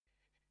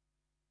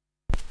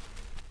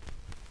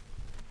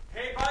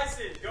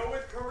Bison. Go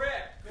with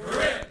correct.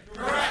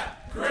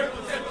 Correct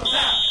will take us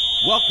out.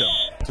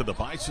 Welcome to the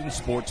Bison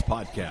Sports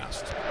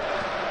Podcast.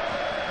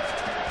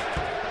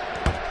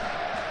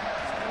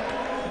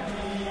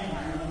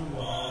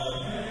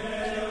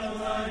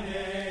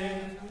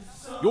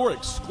 Your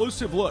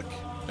exclusive look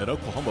at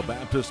Oklahoma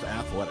Baptist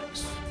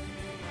athletics.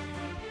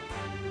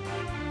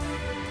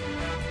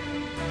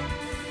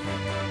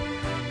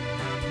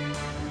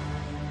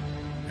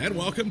 And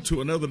welcome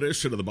to another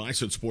edition of the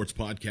Bison Sports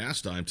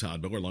Podcast. I'm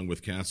Todd Miller along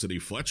with Cassidy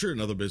Fletcher.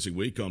 Another busy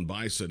week on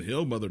Bison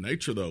Hill. Mother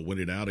Nature, though,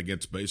 winning out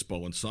against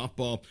baseball and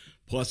softball,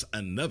 plus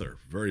another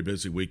very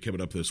busy week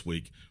coming up this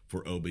week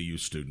for OBU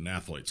student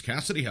athletes.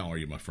 Cassidy, how are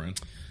you, my friend?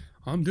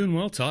 I'm doing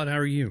well, Todd. How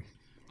are you?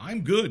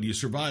 I'm good. You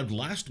survived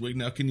last week.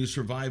 Now can you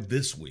survive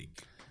this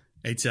week?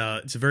 It's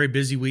a very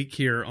busy week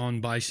here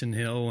on Bison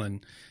Hill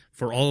and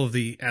for all of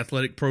the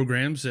athletic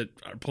programs that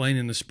are playing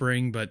in the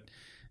spring, but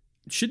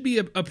it should be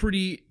a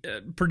pretty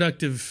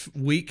productive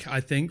week,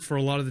 I think, for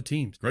a lot of the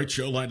teams. Great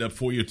show lined up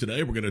for you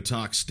today. We're going to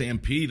talk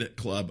Stampede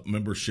Club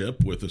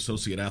membership with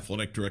Associate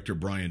Athletic Director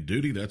Brian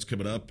Duty. That's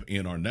coming up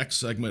in our next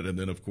segment. And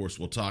then, of course,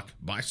 we'll talk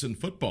Bison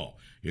football.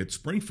 It's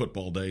spring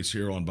football days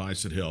here on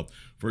Bison Hill.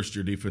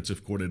 First-year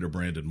defensive coordinator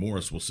Brandon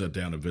Morris will sit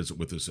down and visit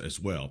with us as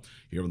well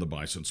here on the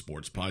Bison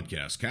Sports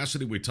Podcast.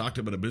 Cassidy, we talked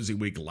about a busy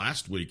week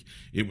last week.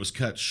 It was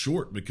cut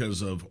short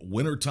because of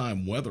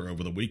wintertime weather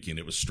over the weekend.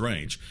 It was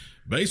strange.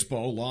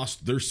 Baseball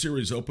lost their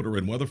series opener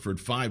in Weatherford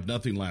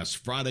 5-0 last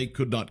Friday.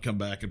 Could not come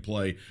back and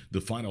play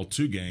the final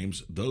two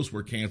games. Those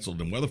were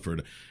canceled in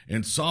Weatherford.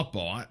 And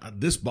softball,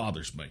 this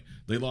bothers me.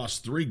 They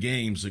lost 3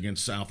 games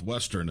against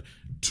Southwestern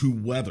to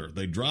weather.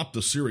 They dropped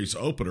the series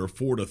opener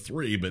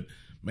 4-3, but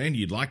man,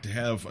 you'd like to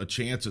have a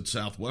chance at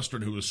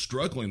Southwestern, who is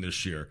struggling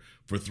this year,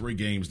 for 3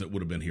 games that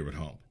would have been here at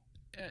home.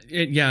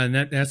 Yeah, and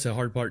that's the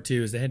hard part,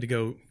 too, is they had to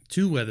go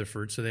to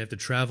Weatherford, so they have to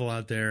travel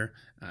out there.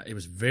 It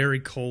was very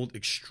cold,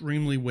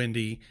 extremely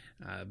windy.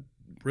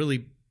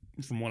 Really,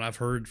 from what I've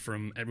heard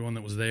from everyone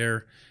that was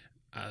there,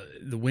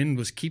 the wind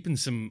was keeping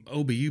some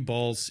OBU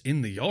balls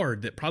in the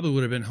yard that probably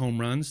would have been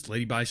home runs.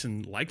 Lady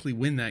Bison likely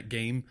win that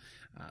game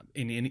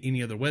in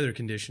any other weather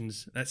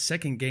conditions. That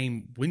second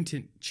game,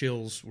 wind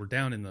chills were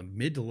down in the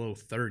mid to low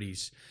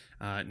 30s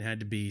and had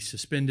to be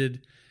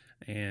suspended.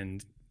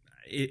 And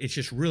it's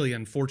just really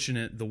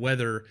unfortunate. The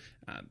weather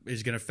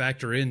is going to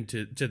factor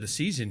into the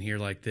season here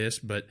like this.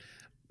 But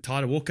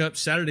Todd, I woke up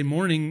Saturday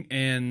morning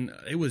and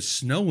it was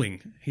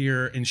snowing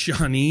here in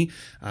Shawnee.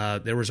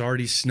 There was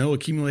already snow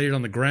accumulated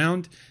on the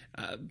ground.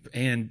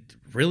 And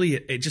really,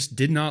 it just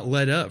did not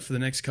let up for the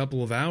next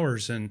couple of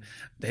hours. And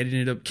they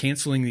ended up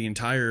canceling the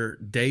entire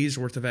day's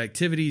worth of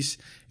activities.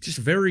 Just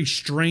very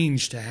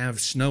strange to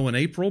have snow in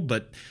April.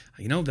 But,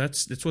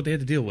 that's what they had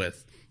to deal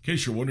with. In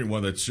case you're wondering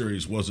why that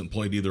series wasn't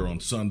played either on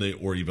Sunday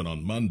or even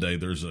on Monday,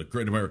 there's a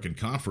Great American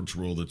Conference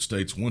rule that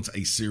states once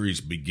a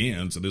series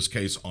begins, in this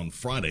case on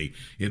Friday,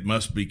 it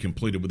must be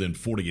completed within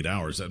 48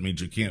 hours. That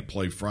means you can't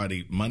play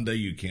Friday, Monday,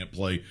 you can't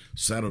play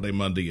Saturday,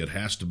 Monday. It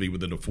has to be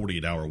within a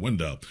 48-hour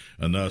window.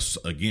 And thus,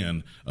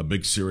 again, a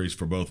big series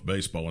for both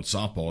baseball and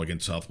softball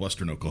against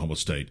Southwestern Oklahoma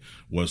State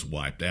was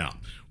wiped out.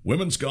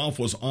 Women's golf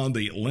was on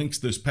the links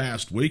this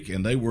past week,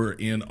 and they were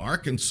in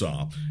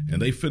Arkansas,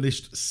 and they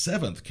finished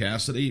 7th,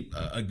 Cassidy,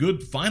 a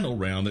good final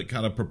round that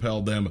kind of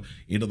propelled them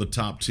into the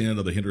top 10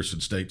 of the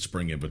Henderson State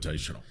Spring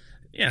Invitational.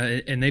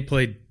 Yeah, and they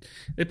played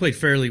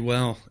fairly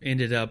well.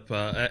 Ended up,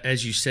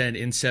 as you said,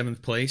 in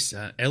 7th place.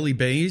 Ellie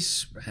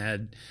Bays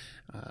had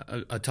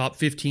a top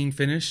 15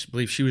 finish. I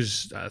believe she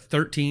was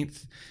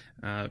 13th.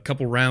 A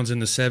couple rounds in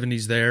the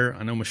 70s there.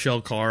 I know Michelle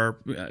Carr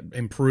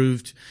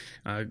improved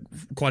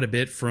quite a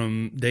bit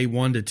from day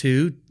 1 to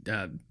 2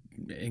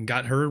 and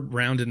got her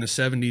round in the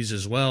 70s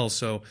as well.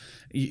 So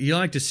you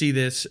like to see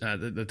this,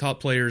 the top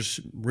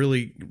players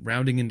really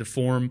rounding into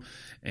form.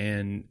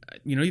 And,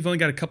 you've only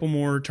got a couple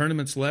more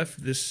tournaments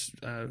left this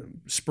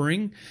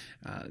spring.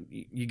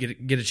 You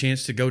get a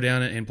chance to go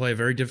down and play a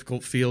very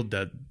difficult field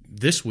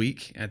this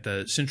week at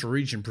the Central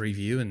Region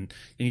preview, and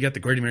you got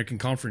the Great American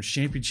Conference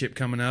Championship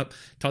coming up.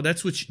 Todd,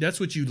 that's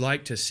what you'd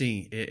like to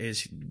see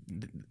is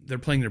they're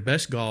playing their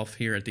best golf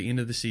here at the end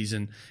of the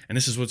season, and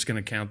this is what's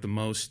going to count the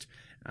most.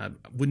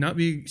 Would not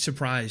be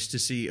surprised to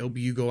see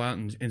OBU go out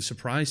and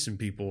surprise some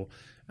people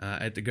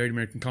at the Great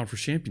American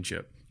Conference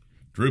Championship.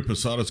 Drew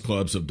Posada's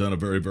clubs have done a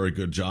very, very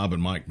good job,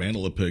 and Mike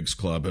Mandelapig's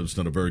club has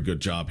done a very good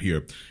job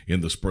here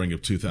in the spring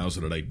of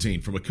 2018.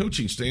 From a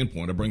coaching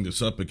standpoint, I bring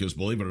this up because,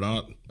 believe it or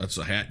not, that's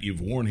a hat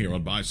you've worn here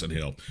on Bison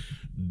Hill.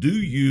 Do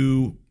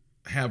you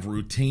have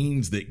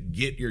routines that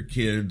get your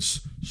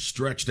kids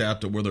stretched out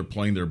to where they're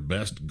playing their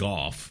best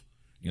golf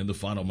in the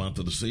final month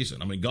of the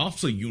season? I mean,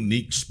 golf's a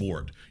unique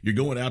sport. You're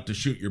going out to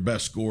shoot your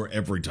best score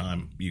every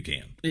time you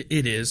can.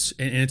 It is,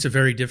 and it's a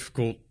very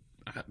difficult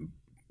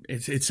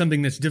It's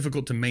something that's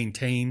difficult to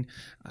maintain.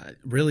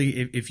 Really,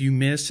 if you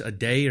miss a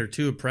day or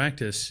two of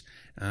practice,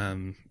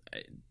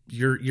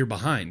 you're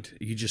behind.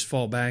 You just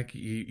fall back.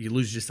 You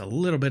lose just a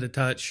little bit of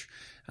touch.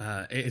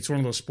 It's one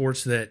of those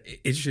sports that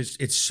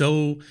it's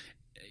so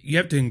you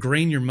have to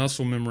ingrain your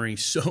muscle memory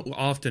so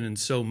often and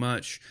so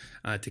much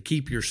to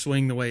keep your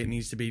swing the way it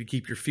needs to be, to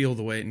keep your feel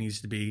the way it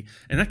needs to be.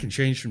 And that can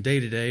change from day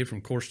to day,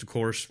 from course to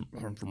course,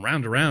 from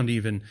round to round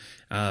even,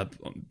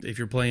 if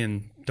you're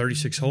playing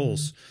 36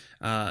 holes.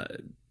 To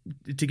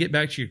get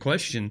back to your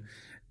question,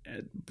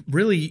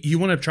 really you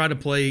want to try to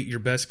play your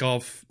best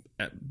golf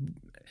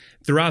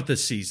throughout the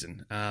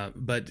season.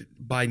 But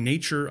by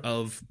nature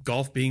of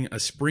golf being a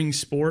spring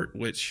sport,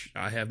 which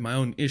I have my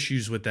own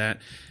issues with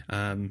that,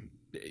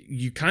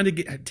 you kind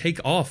of take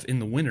off in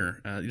the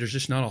winter. There's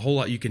just not a whole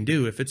lot you can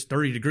do. If it's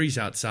 30 degrees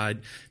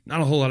outside,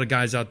 not a whole lot of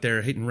guys out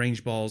there hitting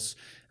range balls.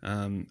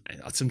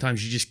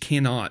 Sometimes you just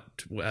cannot,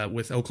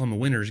 with Oklahoma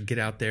winters, get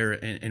out there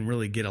and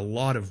really get a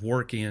lot of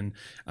work in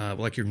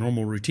like your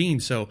normal routine.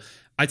 So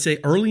I'd say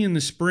early in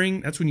the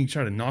spring, that's when you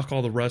try to knock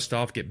all the rust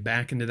off, get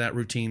back into that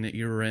routine that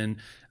you were in.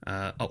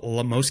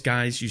 Most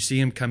guys, you see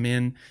them come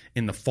in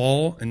the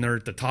fall, and they're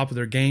at the top of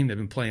their game. They've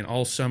been playing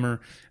all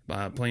summer,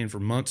 playing for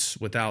months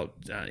without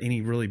any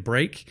really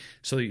break.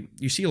 So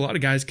you see a lot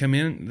of guys come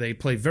in, they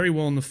play very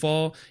well in the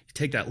fall. You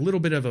take that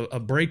little bit of a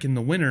break in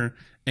the winter,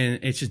 and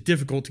it's just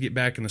difficult to get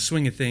back in the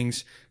swing of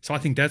things. So I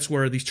think that's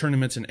where these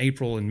tournaments in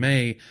April and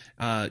May,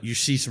 you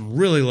see some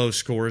really low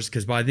scores,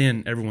 because by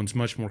then everyone's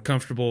much more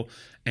comfortable,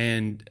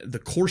 and the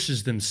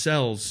courses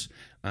themselves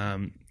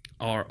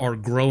are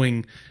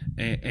growing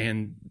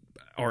and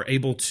are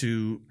able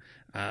to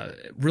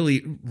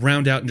really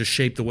round out and just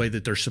shape the way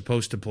that they're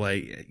supposed to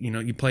play. You know,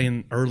 you play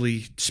in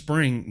early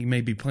spring, you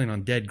may be playing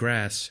on dead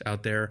grass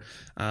out there.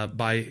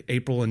 By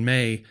April and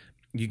May,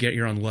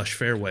 you're on lush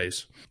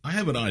fairways. I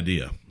have an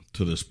idea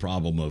to this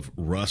problem of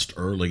rust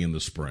early in the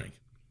spring.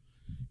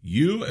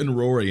 You and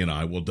Rory and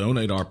I will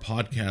donate our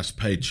podcast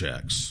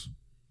paychecks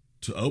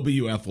to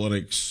OBU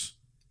Athletics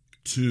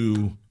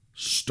to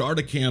start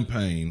a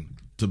campaign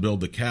to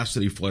build the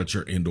Cassidy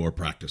Fletcher indoor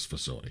practice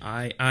facility.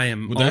 I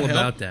am all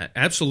about that.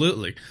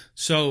 Absolutely.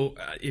 So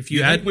if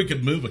you think we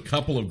could move a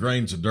couple of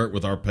grains of dirt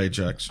with our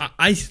paychecks?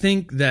 I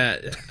think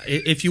that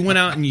if you went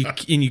out and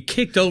you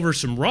kicked over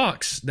some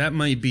rocks, that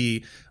might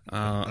be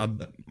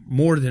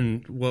more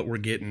than what we're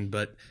getting,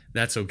 but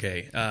that's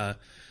okay.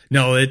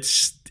 No,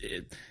 it's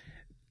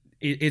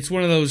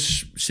one of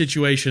those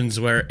situations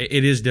where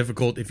it is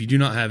difficult if you do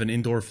not have an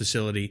indoor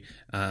facility.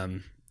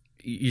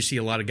 You see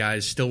a lot of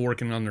guys still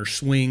working on their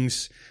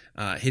swings,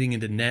 hitting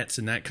into nets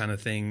and that kind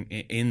of thing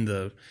in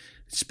the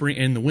spring,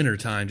 in the winter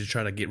time, to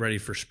try to get ready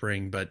for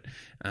spring. But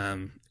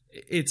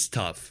it's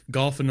tough.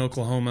 Golf in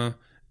Oklahoma,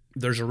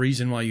 there's a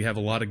reason why you have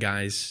a lot of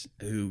guys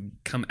who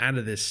come out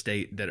of this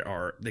state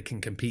that can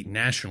compete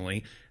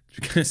nationally.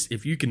 Because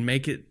if you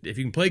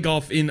can play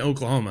golf in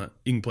Oklahoma,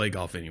 you can play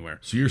golf anywhere.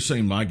 So you're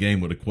saying my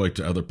game would equate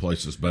to other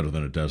places better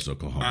than it does to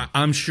Oklahoma?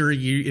 I'm sure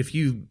if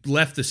you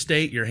left the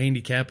state, your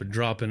handicap would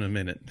drop in a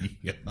minute.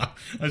 Yeah,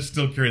 I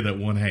still carry that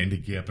one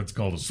handicap. It's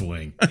called a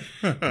swing.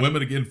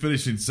 Women again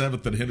finishing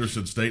 7th at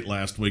Henderson State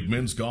last week.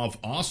 Men's golf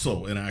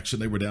also in action.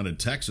 They were down in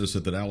Texas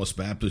at the Dallas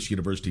Baptist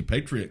University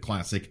Patriot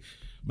Classic.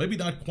 Maybe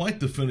not quite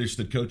the finish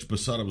that Coach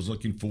Basada was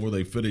looking for.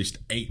 They finished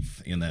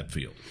 8th in that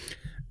field.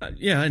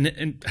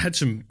 And had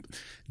some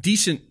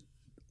decent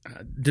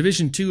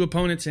Division II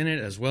opponents in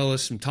it, as well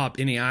as some top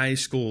NAIA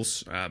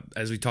schools.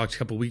 As we talked a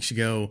couple weeks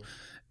ago,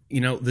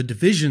 the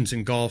divisions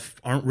in golf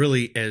aren't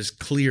really as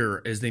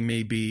clear as they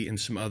may be in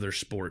some other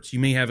sports. You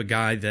may have a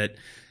guy that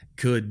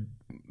could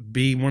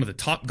be one of the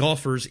top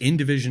golfers in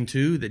Division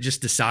II that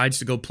just decides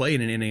to go play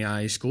in an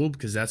NAIA school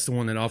because that's the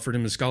one that offered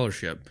him a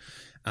scholarship.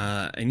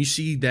 And you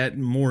see that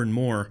more and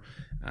more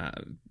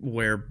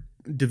where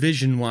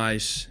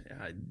division-wise,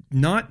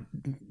 not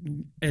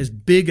as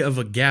big of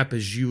a gap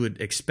as you would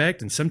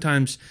expect, and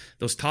sometimes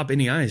those top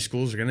NAIA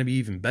schools are going to be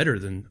even better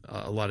than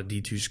a lot of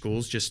D2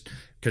 schools just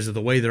because of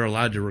the way they're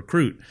allowed to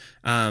recruit.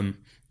 But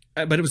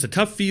it was a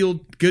tough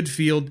field, good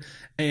field,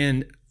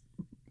 and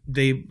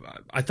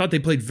I thought they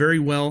played very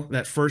well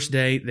that first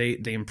day.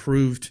 They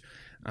improved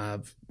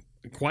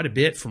quite a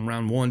bit from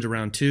round 1 to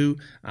round 2.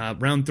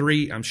 Round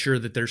 3, I'm sure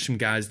that there's some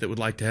guys that would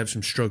like to have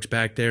some strokes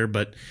back there,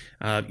 but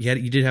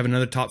you did have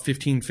another top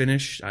 15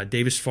 finish.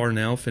 Davis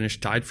Farnell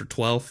finished tied for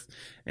 12th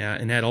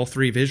and had all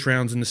 3 of his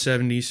rounds in the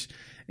 70s.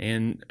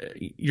 And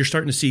you're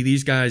starting to see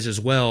these guys as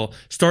well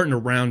starting to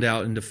round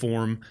out into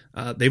form.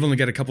 They've only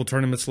got a couple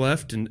tournaments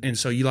left, and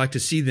so you like to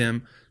see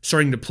them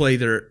starting to play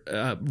their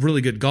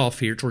really good golf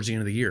here towards the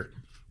end of the year.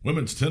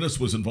 Women's tennis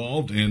was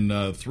involved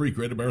in 3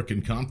 Great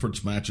American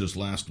Conference matches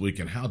last week,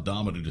 and how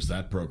dominant is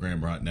that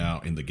program right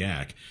now in the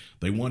GAC?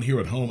 They won here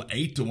at home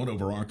 8-1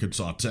 over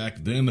Arkansas Tech,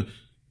 then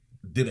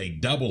did a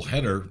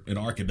doubleheader in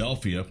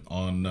Arkadelphia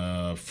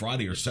on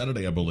Friday or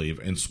Saturday, I believe,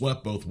 and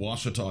swept both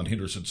Ouachita and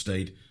Henderson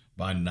State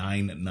by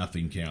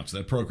 9-0 counts.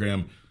 That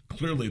program,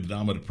 clearly the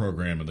dominant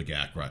program in the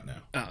GAC right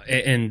now.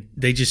 And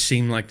they just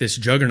seem like this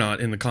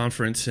juggernaut in the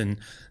conference, and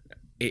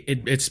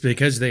it's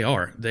because they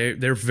are.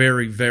 They're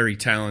very, very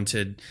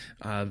talented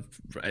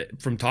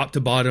from top to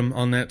bottom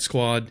on that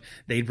squad.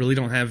 They really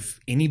don't have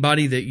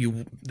anybody that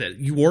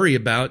you worry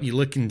about. You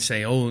look and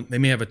say, oh, they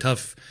may have a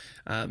tough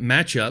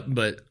matchup,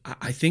 but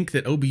I think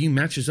that OBU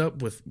matches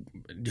up with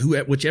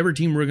whichever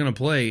team we're going to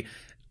play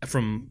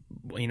from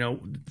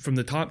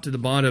the top to the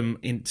bottom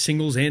in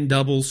singles and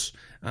doubles.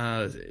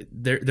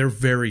 They're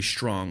very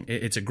strong.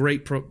 It's a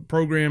great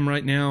program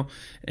right now,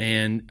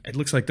 and it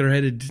looks like they're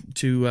headed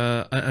to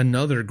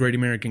another Great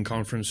American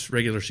Conference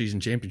regular season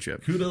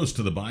championship. Kudos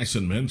to the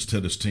Bison men's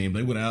tennis team.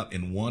 They went out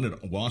and won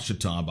at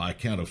Ouachita by a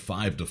count of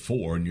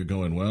 5-4, and you're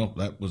going, well,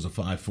 that was a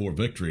 5-4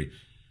 victory.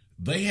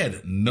 They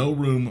had no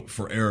room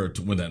for error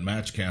to win that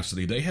match,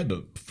 Cassidy. They had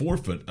to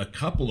forfeit a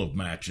couple of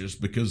matches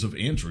because of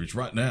injuries.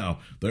 Right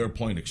now, they are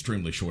playing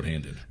extremely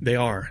shorthanded. They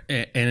are,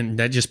 and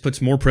that just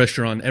puts more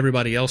pressure on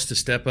everybody else to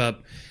step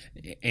up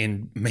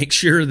and make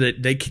sure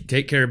that they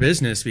take care of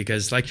business,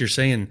 because like you're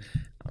saying,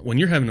 when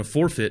you're having to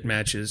forfeit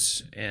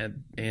matches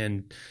and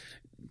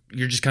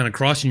you're just kind of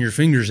crossing your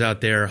fingers out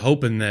there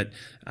hoping that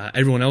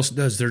everyone else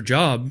does their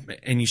job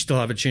and you still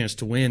have a chance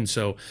to win.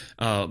 So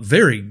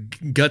very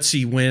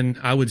gutsy win,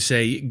 I would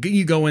say.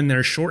 You go in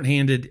there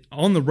shorthanded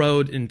on the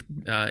road in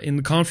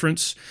the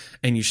conference,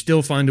 and you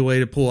still find a way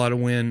to pull out a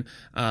win.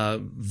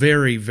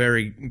 Very,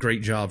 very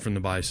great job from the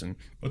Bison.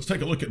 Let's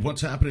take a look at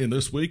what's happening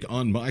this week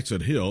on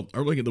Bison Hill.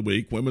 Early in the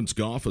week, women's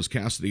golf, as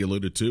Cassidy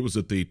alluded to, was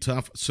at the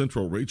Tough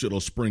Central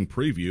Regional Spring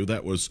Preview.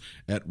 That was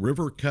at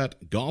River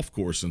Cut Golf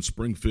Course in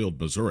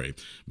Springfield, Missouri.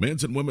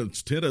 Men's and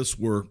women's tennis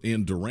were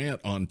in Durant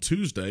on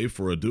Tuesday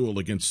for a duel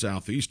against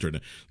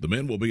Southeastern. The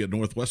men will be at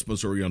Northwest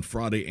Missouri on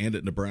Friday and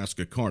at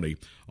Nebraska Kearney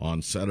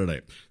on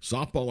Saturday.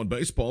 Softball and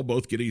baseball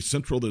both get East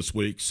Central this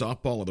week.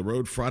 Softball on the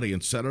road Friday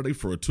and Saturday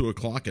for a 2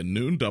 o'clock and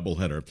noon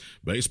doubleheader.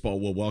 Baseball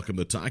will welcome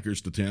the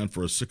Tigers to town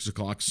for a 6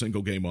 o'clock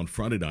single game on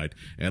Friday night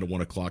and a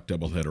 1 o'clock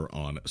doubleheader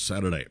on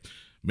Saturday.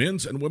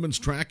 Men's and women's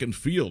track and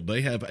field,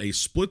 they have a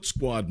split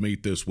squad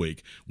meet this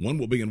week. One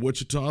will be in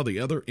Wichita, the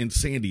other in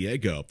San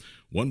Diego.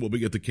 One will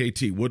be at the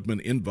KT Woodman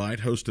Invite,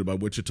 hosted by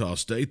Wichita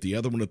State. The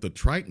other one at the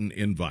Triton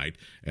Invite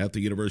at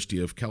the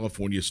University of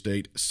California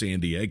State, San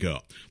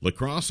Diego.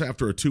 Lacrosse,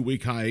 after a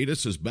 2-week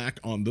hiatus, is back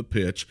on the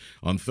pitch.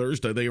 On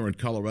Thursday, they are in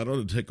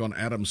Colorado to take on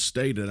Adams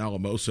State at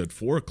Alamosa at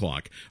 4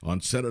 o'clock.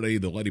 On Saturday,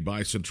 the Lady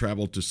Bison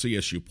traveled to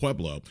CSU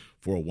Pueblo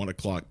for a 1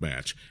 o'clock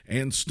match.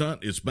 And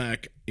Stunt is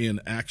back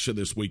in action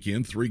this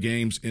weekend. 3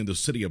 games in the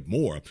city of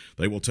Moore.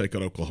 They will take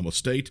on Oklahoma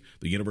State,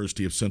 the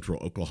University of Central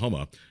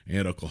Oklahoma,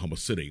 and Oklahoma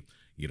City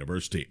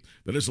University.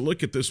 That is a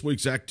look at this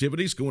week's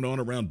activities going on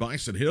around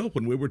Bison Hill.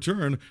 When we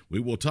return, we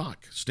will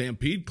talk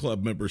Stampede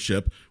Club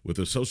membership with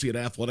Associate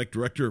Athletic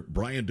Director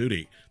Brian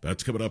Duty.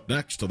 That's coming up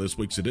next on this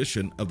week's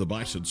edition of the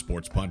Bison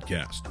Sports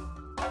Podcast.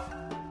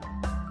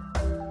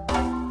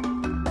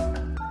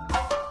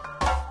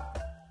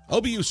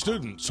 OBU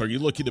students, are you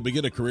looking to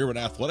begin a career in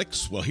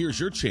athletics? Well, here's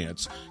your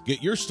chance.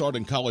 Get your start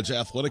in college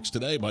athletics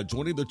today by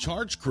joining the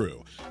Charge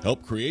Crew.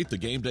 Help create the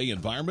game day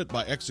environment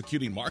by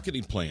executing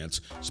marketing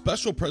plans,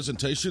 special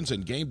presentations,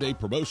 and game day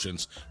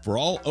promotions for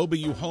all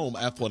OBU home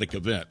athletic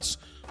events.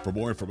 For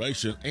more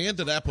information and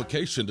an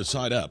application to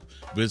sign up,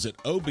 visit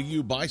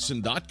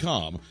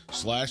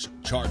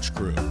obubison.com/Charge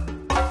Crew.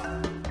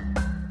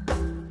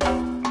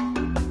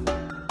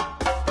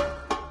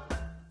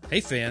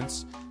 Hey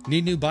fans,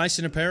 need new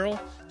Bison apparel?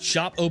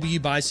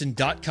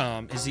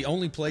 ShopOBUBison.com is the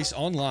only place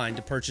online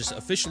to purchase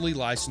officially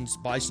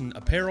licensed Bison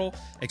apparel,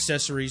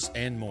 accessories,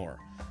 and more.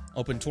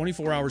 Open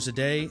 24 hours a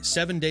day,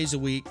 7 days a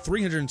week,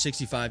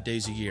 365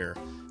 days a year.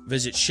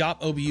 Visit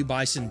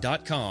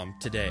ShopOBUBison.com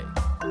today.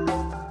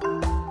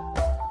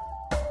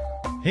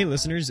 Hey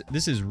listeners,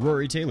 this is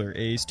Rory Taylor,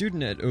 a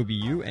student at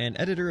OBU and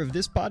editor of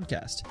this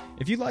podcast.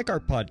 If you like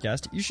our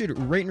podcast, you should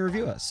rate and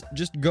review us.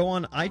 Just go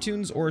on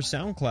iTunes or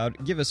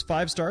SoundCloud, give us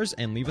 5 stars,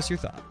 and leave us your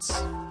thoughts.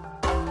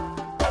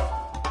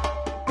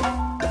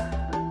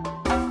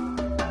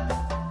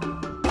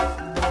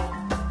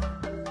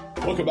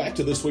 Welcome back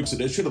to this week's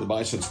edition of the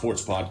Bison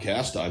Sports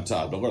Podcast. I'm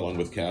Todd Miller along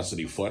with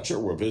Cassidy Fletcher.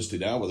 We're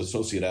visiting now with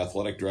Associate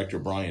Athletic Director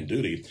Brian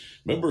Duty.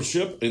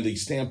 Membership in the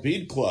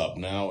Stampede Club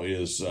now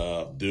is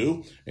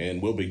due and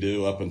will be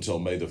due up until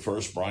May the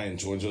 1st. Brian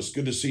joins us.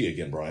 Good to see you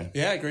again, Brian.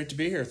 Yeah, great to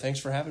be here.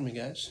 Thanks for having me,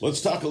 guys. Let's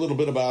talk a little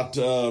bit about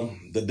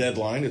the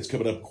deadline. It's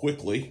coming up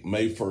quickly,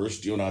 May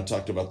 1st. You and I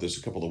talked about this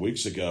a couple of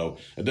weeks ago.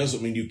 It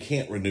doesn't mean you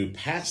can't renew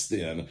past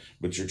then,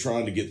 but you're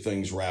trying to get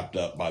things wrapped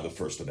up by the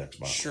 1st of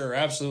next month. Sure,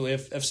 absolutely.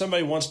 If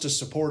somebody wants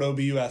to support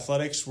OBU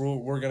athletics,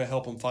 we're going to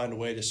help them find a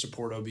way to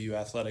support OBU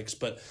athletics.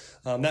 But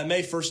that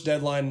May 1st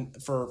deadline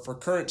for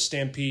current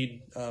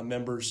Stampede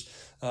members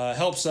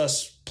helps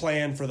us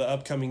plan for the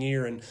upcoming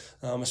year, and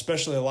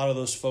especially a lot of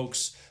those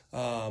folks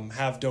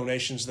have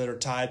donations that are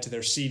tied to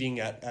their seating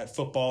at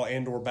football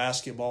and or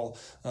basketball.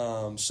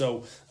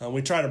 So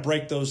we try to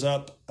break those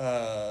up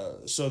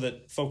so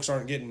that folks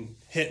aren't getting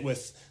hit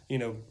with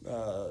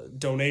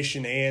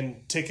donation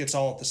and tickets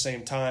all at the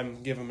same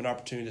time, give them an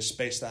opportunity to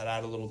space that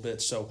out a little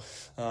bit. So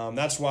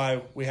that's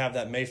why we have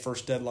that May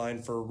 1st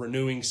deadline for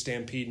renewing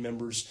Stampede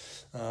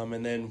members.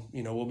 And then,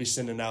 we'll be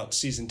sending out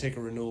season ticket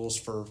renewals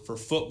for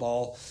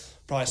football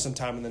probably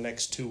sometime in the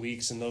next 2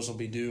 weeks, and those will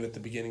be due at the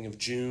beginning of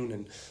June.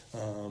 And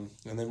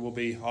then we'll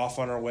be off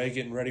on our way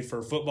getting ready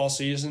for football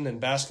season and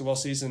basketball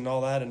season and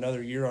all that,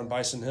 another year on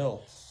Bison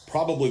Hill.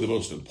 Probably the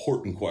most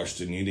important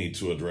question you need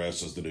to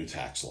address is the new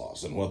tax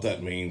laws and what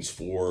that means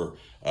for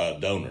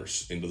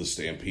donors into the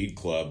Stampede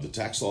Club. The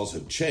tax laws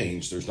have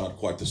changed. There's not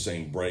quite the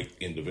same break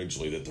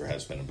individually that there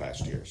has been in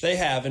past years. They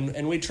have,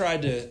 and we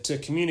tried to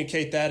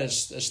communicate that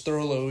as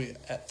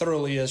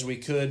thoroughly as we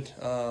could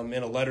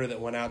in a letter that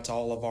went out to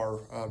all of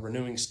our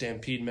renewing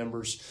Stampede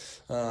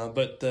members.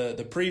 But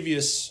the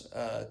previous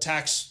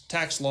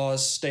tax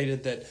laws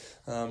stated that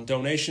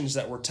donations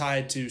that were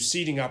tied to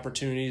seating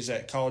opportunities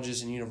at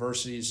colleges and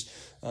universities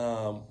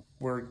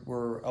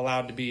were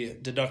allowed to be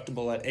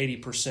deductible at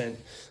 80%.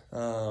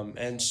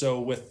 And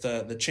so with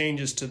the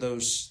changes to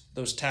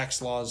those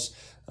tax laws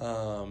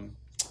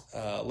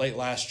late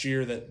last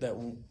year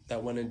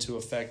that went into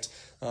effect,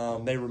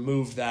 they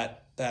removed that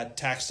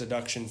tax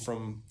deduction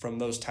from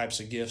those types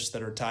of gifts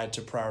that are tied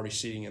to priority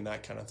seating and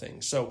that kind of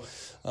thing. So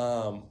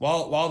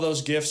while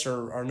those gifts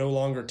are no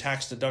longer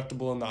tax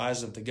deductible in the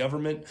eyes of the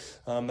government,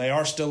 they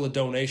are still a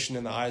donation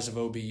in the eyes of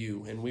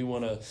OBU, and we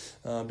want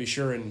to be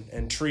sure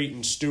and treat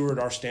and steward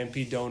our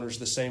Stampede donors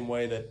the same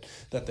way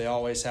that they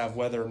always have,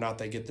 whether or not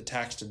they get the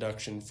tax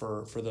deduction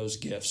for those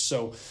gifts.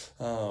 So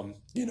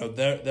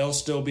they'll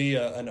still be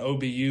an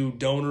OBU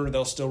donor.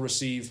 They'll still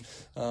receive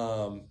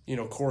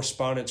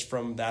correspondence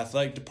from the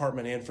athletic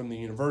department and from the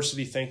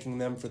university thanking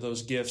them for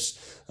those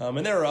gifts.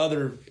 And there are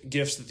other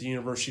gifts that the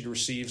university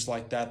receives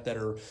like that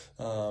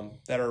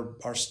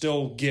are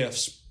still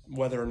gifts,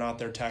 whether or not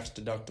they're tax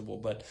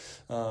deductible. But,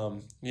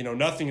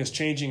 nothing is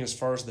changing as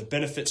far as the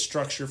benefit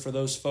structure for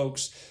those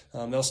folks.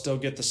 They'll still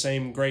get the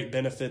same great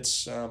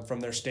benefits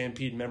from their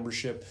Stampede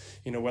membership,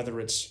 whether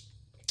it's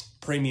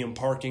premium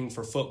parking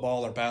for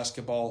football or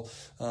basketball,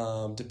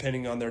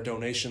 depending on their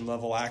donation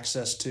level,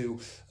 access to,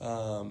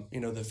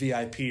 the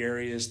VIP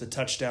areas, the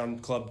touchdown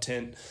club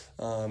tent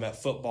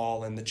at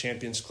football, and the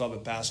Champions Club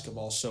at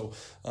basketball. So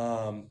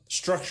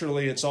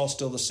structurally, it's all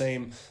still the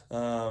same.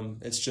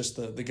 It's just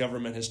the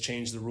government has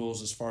changed the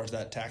rules as far as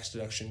that tax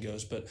deduction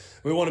goes. But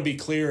we want to be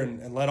clear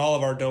and let all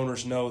of our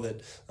donors know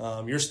that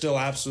you're still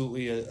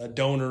absolutely a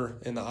donor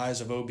in the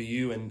eyes of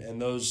OBU,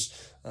 and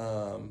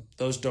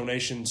those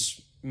donations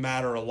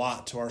matter a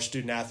lot to our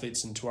student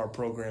athletes and to our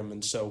program.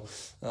 And so,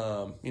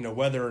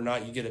 whether or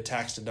not you get a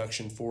tax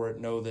deduction for it,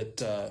 know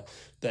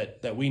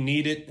that we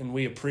need it and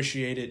we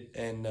appreciate it.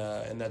 And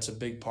that's a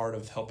big part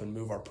of helping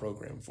move our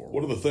program forward.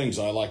 One of the things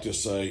I like to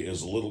say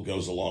is a little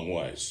goes a long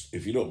ways.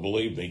 If you don't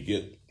believe me,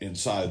 get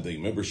inside the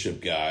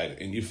membership guide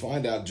and you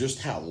find out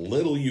just how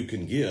little you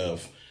can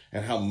give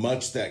and how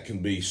much that can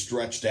be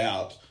stretched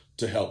out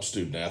to help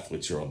student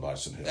athletes here on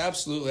Bison Hill.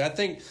 Absolutely. I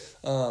think,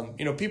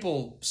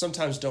 people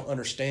sometimes don't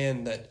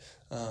understand that,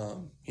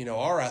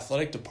 our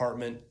athletic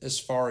department, as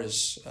far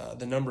as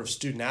the number of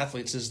student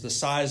athletes, is the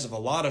size of a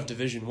lot of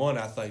Division I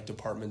athletic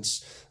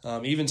departments,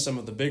 even some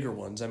of the bigger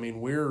ones. I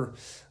mean, we're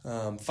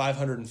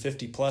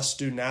 550 plus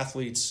student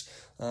athletes,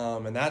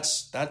 and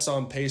that's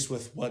on pace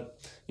with what,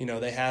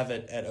 they have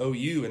at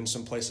OU and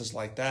some places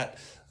like that.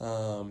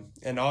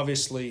 And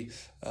obviously,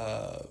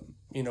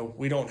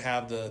 we don't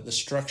have the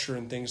structure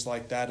and things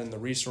like that and the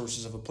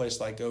resources of a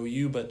place like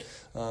OU, but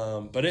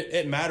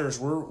it matters.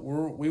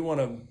 We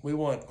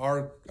want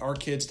our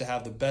kids to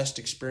have the best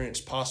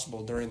experience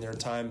possible during their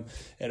time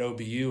at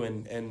OBU,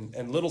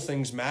 and little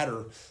things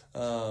matter.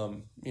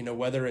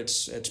 Whether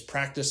it's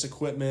practice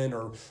equipment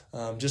or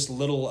just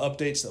little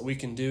updates that we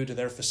can do to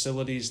their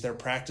facilities, their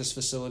practice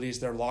facilities,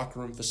 their locker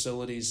room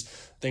facilities,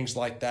 things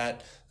like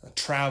that,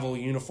 travel,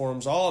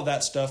 uniforms, all of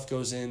that stuff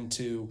goes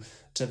into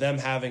them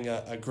having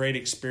a great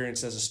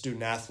experience as a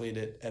student athlete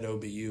at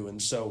OBU. And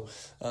so,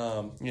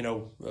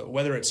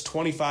 whether it's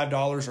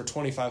 $25 or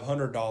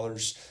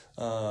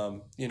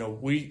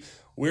 $2,500,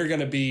 we're going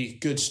to be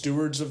good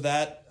stewards of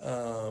that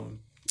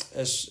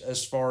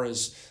as far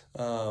as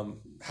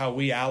how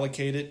we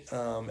allocate it,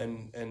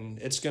 and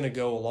it's going to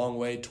go a long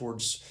way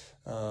towards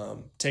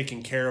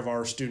taking care of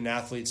our student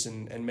athletes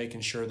and making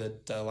sure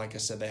that, like I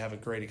said, they have a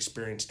great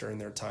experience during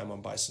their time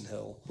on Bison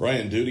Hill.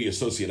 Brian Duty,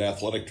 Associate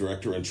Athletic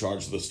Director in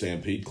charge of the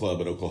Stampede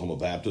Club at Oklahoma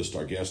Baptist,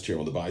 our guest here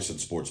on the Bison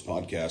Sports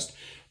Podcast.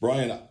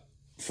 Brian,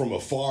 from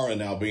afar and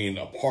now being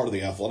a part of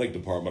the athletic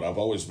department, I've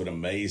always been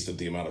amazed at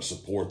the amount of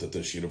support that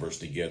this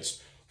university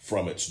gets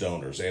from its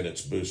donors and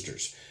its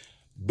boosters.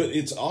 But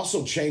it's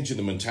also changing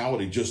the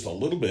mentality just a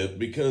little bit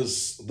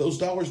because those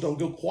dollars don't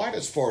go quite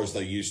as far as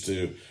they used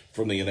to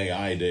from the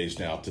NAIA days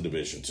now to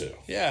Division II.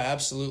 Yeah,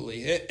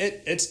 absolutely.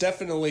 It's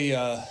definitely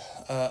a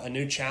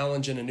new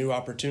challenge and a new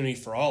opportunity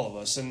for all of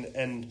us.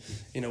 And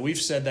we've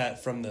said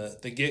that from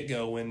the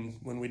get-go when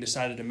we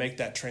decided to make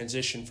that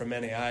transition from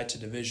NAIA to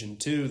Division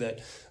II, that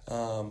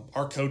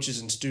our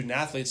coaches and student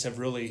athletes have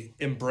really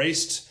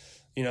embraced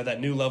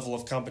that new level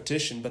of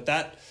competition. But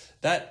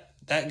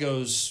that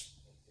goes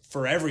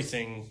for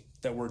everything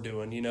that we're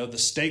doing. The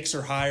stakes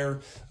are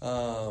higher.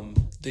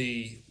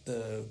 The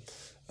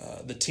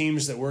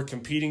teams that we're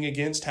competing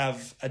against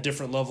have a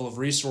different level of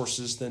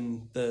resources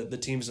than the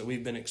teams that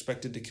we've been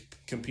expected to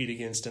compete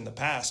against in the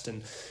past.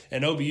 And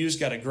OBU's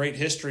got a great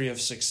history of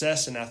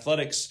success in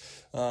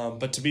athletics,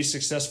 but to be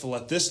successful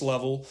at this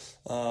level,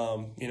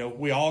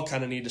 we all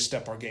kind of need to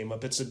step our game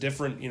up. It's a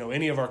different,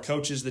 any of our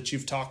coaches that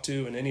you've talked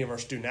to and any of our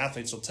student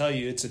athletes will tell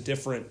you it's a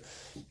different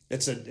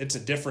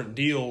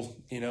deal.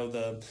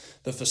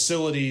 The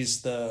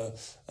facilities,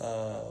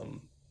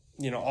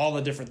 all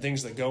the different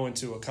things that go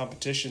into a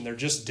competition, they're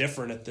just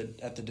different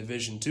at the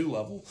Division II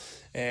level,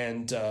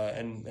 and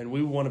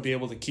we want to be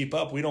able to keep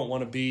up. We don't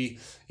want to be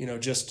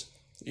just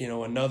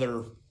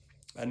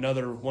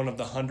another one of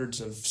the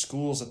hundreds of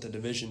schools at the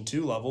Division II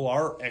level.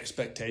 Our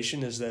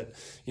expectation is that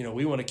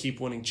we want to keep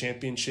winning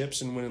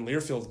championships and winning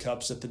Learfield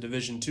Cups at the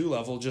Division II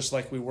level, just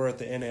like we were at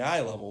the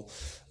NAI level.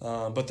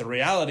 But the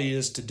reality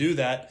is, to do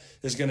that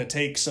is going to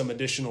take some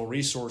additional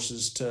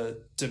resources to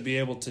be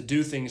able to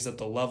do things at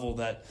the level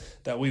that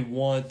we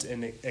want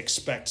and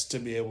expect to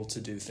be able to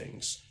do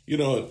things.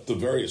 At the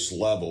various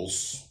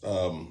levels,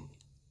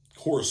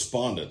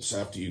 correspondence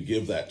after you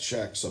give that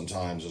check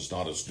sometimes is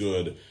not as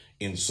good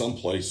in some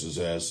places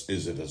as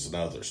it is in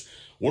others.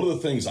 One of the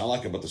things I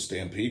like about the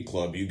Stampede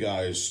Club, you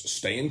guys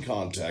stay in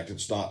contact.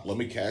 It's not, let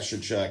me cash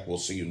your check, we'll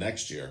see you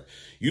next year.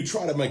 You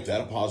try to make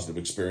that a positive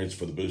experience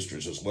for the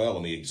boosters as well.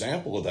 And the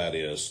example of that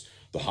is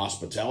the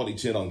hospitality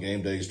tent on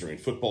game days during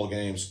football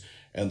games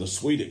and the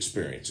suite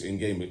experience,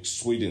 in-game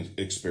suite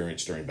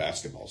experience during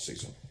basketball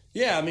season.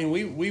 Yeah, I mean,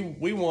 we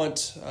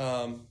want,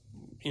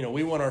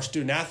 we want our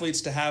student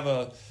athletes to have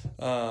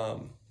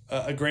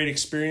a great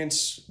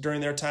experience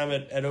during their time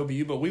at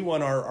OBU, but we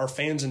want our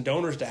fans and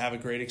donors to have a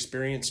great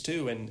experience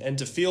too, and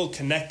to feel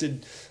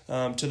connected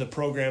to the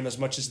program as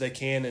much as they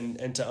can,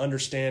 and to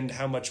understand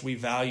how much we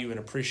value and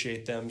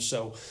appreciate them.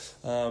 So,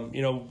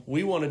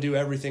 we want to do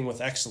everything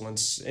with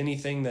excellence,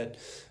 anything that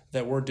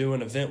we're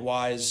doing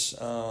event-wise,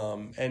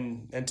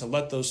 and to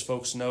let those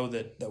folks know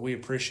that we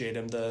appreciate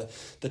them.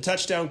 The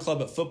Touchdown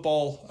Club at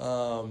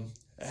football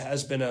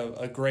has been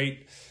a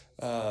great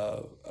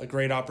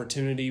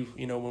opportunity,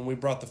 when we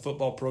brought the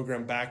football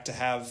program back, to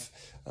have,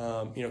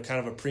 kind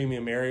of a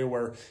premium area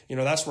where,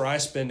 that's where I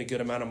spend a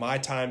good amount of my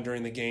time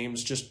during the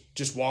games,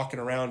 just walking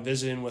around,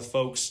 visiting with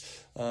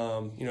folks,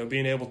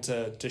 being able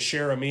to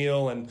share a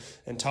meal and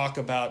talk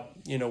about,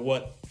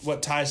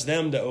 what ties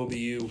them to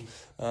OBU,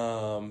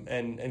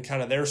 and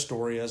kind of their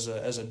story as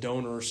a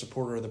donor or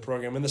supporter of the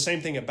program. And the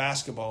same thing at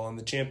basketball and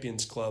the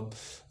Champions Club,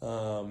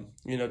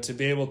 to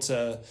be able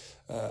to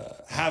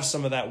have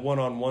some of that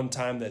one-on-one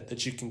time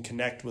that you can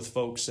connect with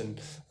folks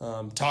and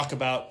talk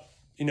about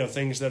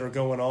things that are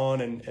going on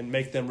and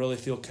make them really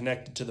feel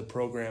connected to the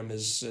program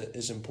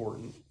is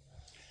important.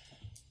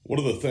 One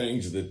of the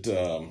things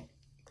that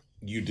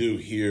you do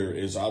here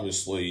is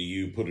obviously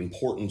you put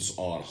importance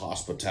on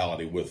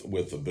hospitality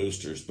with the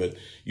boosters, but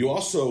you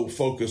also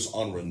focus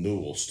on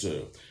renewals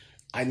too.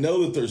 I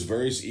know that there's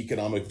various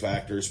economic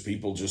factors.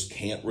 People just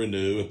can't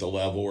renew at the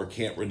level or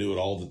can't renew at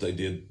all that they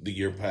did the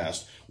year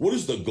past. What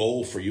is the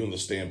goal for you and the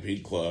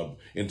Stampede Club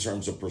in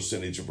terms of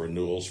percentage of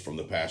renewals from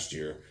the past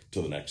year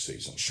to the next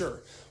season? Sure.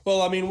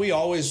 Well, I mean, we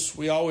always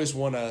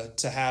want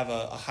to have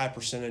a high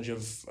percentage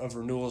of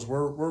renewals.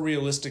 We're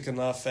realistic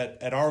enough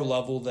at our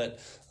level that,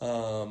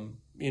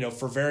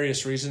 for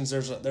various reasons,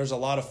 there's a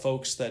lot of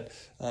folks that,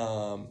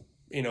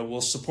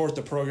 will support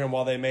the program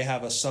while they may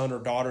have a son or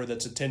daughter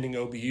that's attending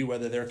OBU,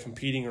 whether they're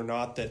competing or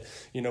not, that,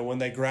 when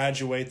they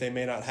graduate, they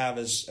may not have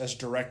as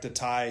direct a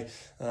tie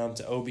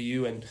to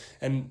OBU.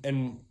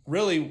 And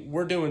really,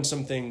 we're doing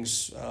some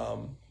things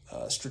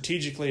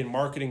strategically and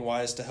marketing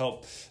wise to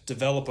help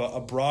develop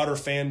a broader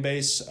fan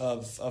base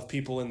of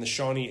people in the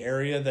Shawnee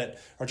area that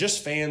are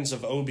just fans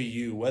of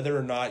OBU, whether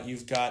or not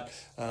you've got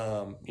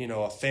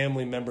a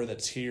family member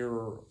that's here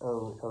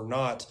or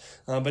not.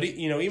 But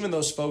even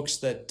those folks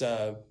that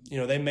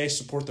they may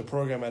support the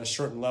program at a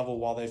certain level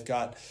while they've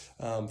got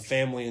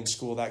family in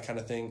school, that kind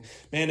of thing.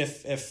 Man,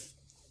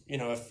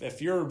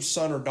 if your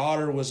son or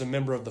daughter was a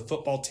member of the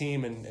football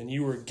team and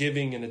you were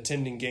giving and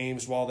attending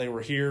games while they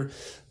were here,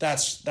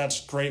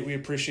 that's great. We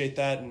appreciate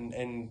that,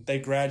 and they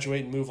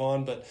graduate and move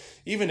on. But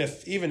even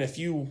if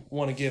you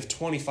want to give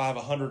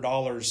 $25,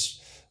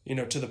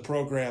 $100, to the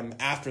program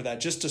after that,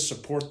 just to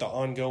support the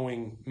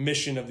ongoing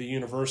mission of the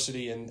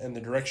university and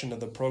the direction of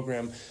the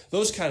program,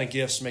 those kind of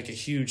gifts make a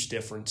huge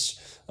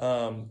difference.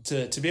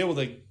 To be able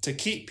to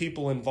keep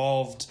people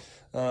involved,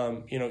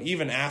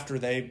 even after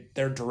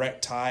their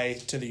direct tie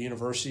to the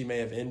university may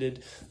have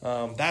ended,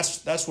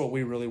 that's what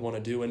we really want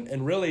to do.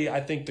 And really, I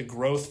think the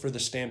growth for the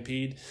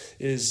Stampede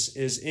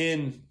is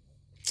in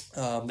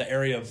the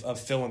area of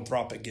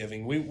philanthropic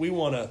giving. We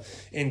want to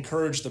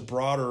encourage the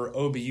broader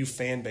OBU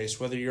fan base,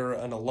 whether you're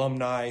an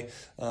alumni,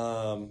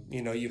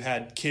 you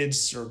had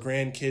kids or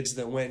grandkids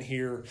that went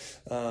here,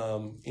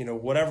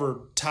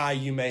 whatever tie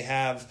you may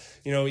have,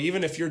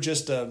 even if you're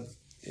just a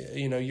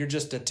you're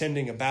just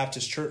attending a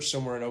Baptist church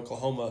somewhere in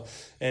Oklahoma,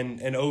 and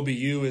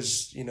OBU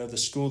is, the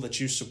school that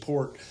you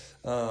support.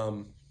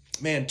 $25,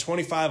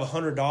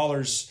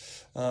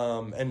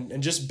 $100,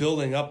 and just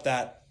building up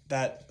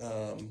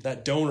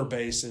that donor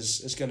base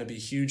is going to be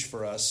huge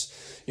for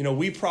us.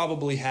 We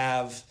probably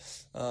have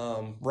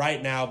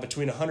right now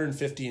between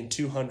 150 and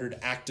 200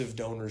 active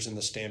donors in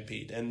the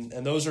Stampede, and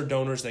those are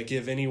donors that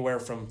give anywhere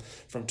from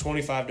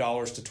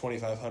 $25 to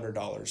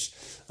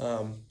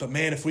 $2,500. But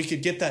man, if we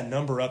could get that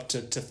number up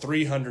to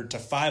 300 to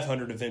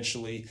 500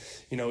 eventually,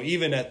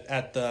 even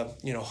at the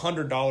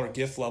 $100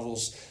 gift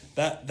levels,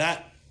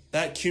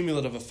 that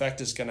cumulative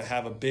effect is going to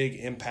have a big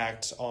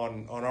impact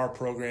on our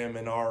program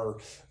and our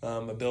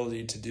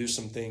ability to do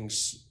some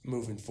things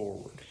moving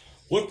forward.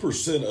 What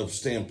percent of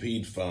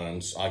Stampede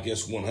funds, I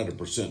guess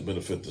 100%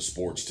 benefit the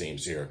sports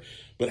teams here,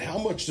 but how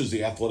much does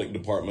the athletic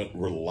department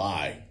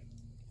rely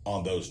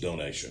on those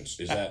donations?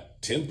 Is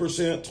that 10%,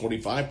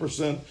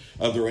 25%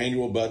 of their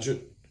annual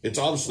budget? It's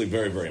obviously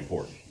very, very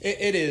important.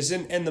 It is,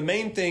 and the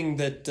main thing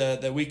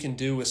that we can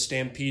do with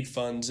Stampede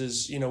funds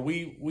is,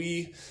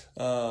 we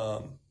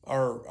are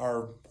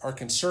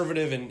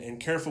conservative and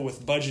careful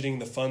with budgeting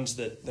the funds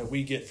that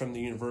we get from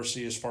the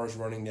university as far as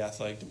running the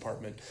athletic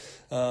department.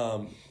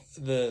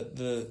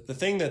 The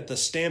thing that the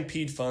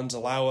Stampede funds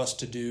allow us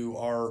to do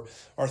are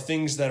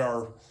things that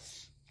are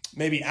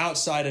maybe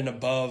outside and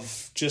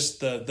above just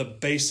the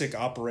basic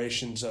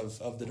operations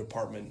of the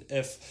department.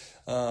 If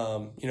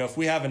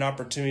we have an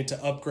opportunity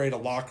to upgrade a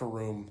locker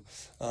room,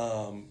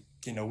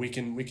 we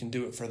can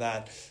do it for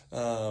that.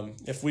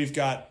 If we've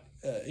got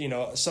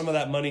some of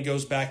that money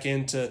goes back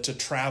into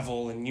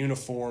travel and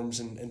uniforms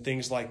and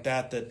things like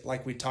that,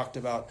 like we talked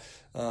about,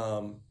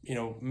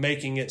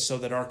 making it so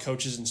that our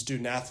coaches and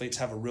student athletes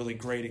have a really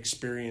great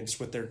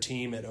experience with their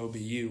team at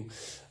OBU.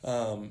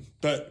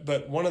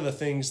 But one of the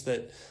things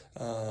that,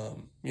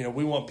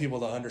 we want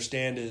people to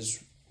understand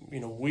is,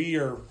 we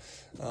are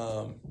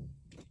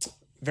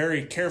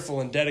very careful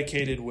and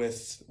dedicated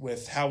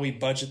with how we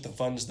budget the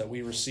funds that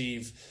we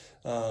receive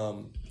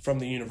from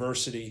the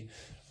university.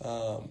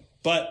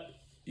 But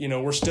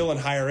we're still in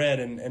higher ed,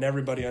 and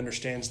everybody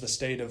understands the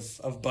state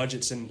of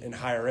budgets in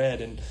higher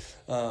ed, and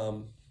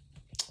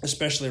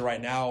especially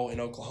right now in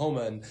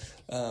Oklahoma.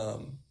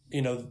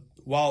 And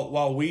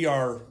while we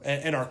are,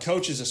 and our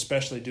coaches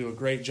especially, do a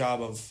great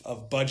job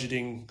of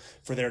budgeting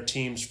for their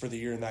teams for the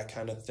year and that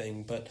kind of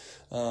thing. But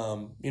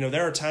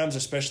there are times,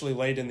 especially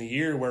late in the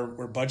year,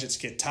 where budgets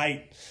get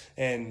tight,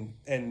 and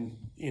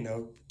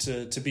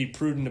to be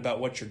prudent about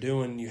what you're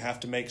doing, you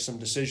have to make some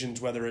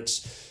decisions, whether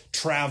it's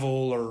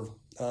travel or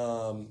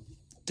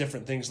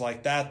different things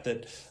like that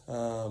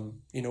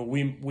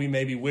we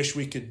maybe wish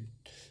we could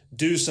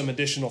do some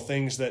additional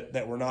things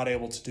that we're not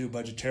able to do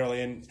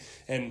budgetarily,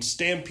 and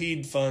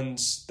Stampede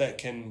funds that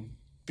can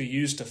be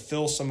used to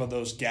fill some of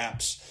those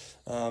gaps.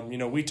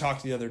 We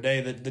talked the other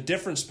day that the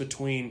difference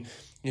between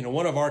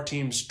one of our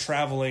teams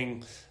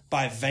traveling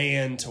by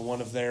van to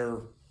one of their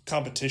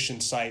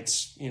competition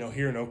sites,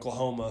 here in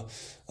Oklahoma,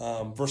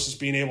 versus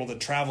being able to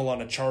travel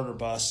on a charter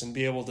bus and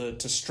be able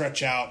to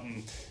stretch out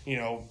and,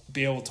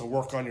 be able to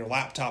work on your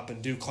laptop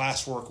and do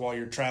classwork while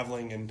you're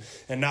traveling and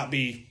not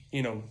be,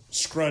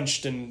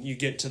 scrunched, and you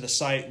get to the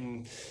site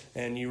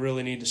and you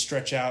really need to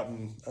stretch out.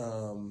 And,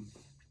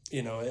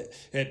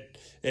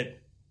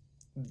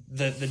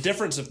 the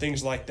difference of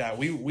things like that,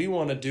 we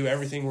want to do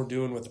everything we're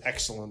doing with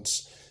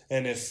excellence.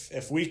 And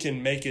if we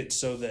can make it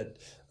so that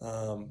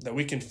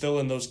we can fill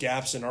in those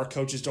gaps, and our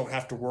coaches don't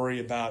have to worry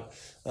about,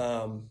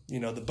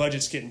 the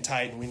budget's getting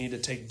tight and we need to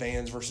take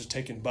vans versus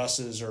taking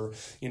buses, or,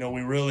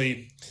 we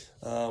really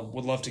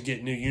would love to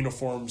get new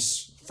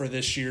uniforms for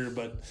this year,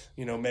 but,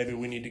 maybe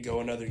we need to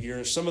go another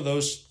year. Some of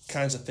those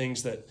kinds of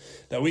things that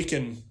we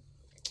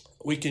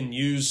can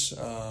use,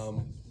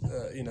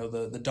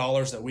 the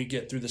dollars that we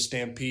get through the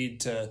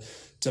Stampede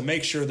to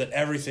make sure that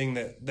everything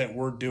that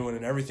we're doing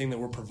and everything that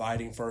we're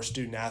providing for our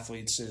student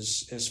athletes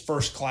is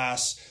first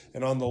class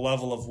and on the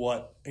level of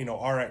what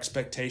our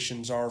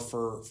expectations are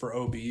for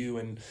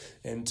OBU,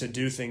 and to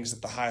do things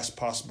at the highest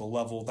possible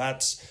level.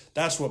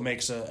 That's what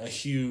makes a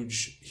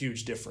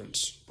huge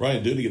difference.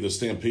 Brian Duty of the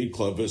Stampede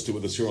Club visited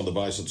with us here on the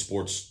Bison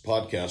Sports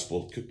Podcast.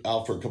 We'll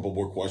offer a couple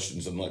more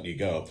questions and let you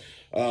go.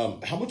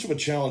 How much of a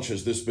challenge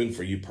has this been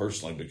for you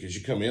personally? Because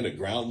you come in at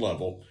ground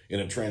level in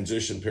a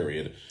transition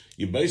period.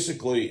 You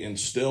basically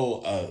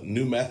instill a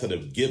new method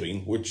of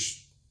giving,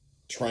 which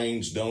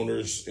trains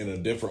donors in a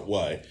different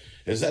way.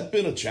 Has that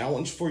been a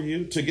challenge for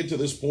you to get to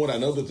this point? I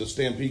know that the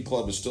Stampede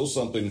Club is still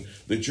something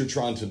that you're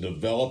trying to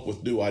develop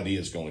with new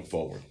ideas going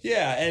forward.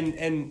 Yeah,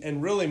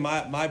 and really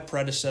my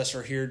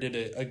predecessor here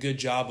did a good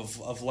job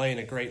of laying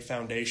a great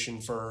foundation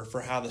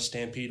for how the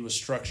Stampede was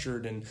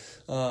structured. And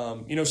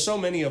so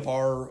many of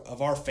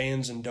our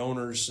fans and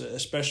donors,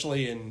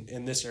 especially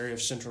in this area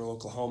of central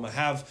Oklahoma,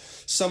 have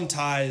some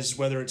ties,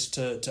 whether it's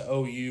to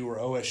OU or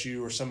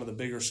OSU or some of the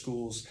bigger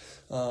schools.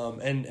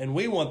 And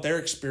we want their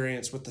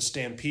experience with the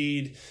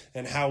Stampede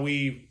and how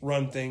we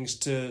run things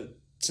to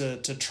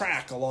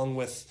track along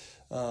with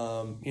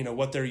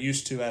what they're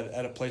used to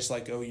at a place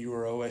like OU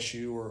or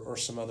OSU or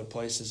some other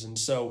places. And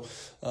so,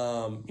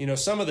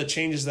 some of the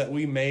changes that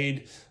we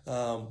made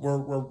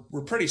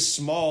were pretty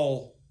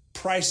small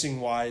pricing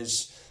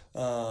wise,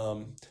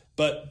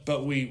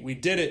 but we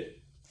did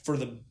it for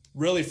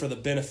the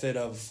benefit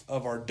of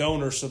our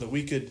donors, so that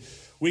we could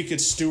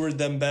steward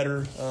them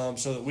better,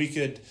 so that we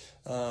could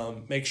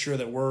make sure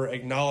that we're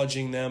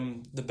acknowledging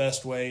them the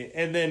best way.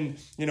 And then,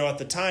 at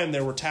the time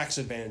there were tax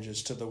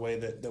advantages to the way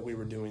that we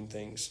were doing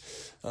things.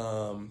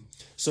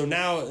 So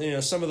now,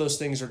 some of those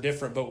things are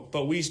different,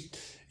 but we,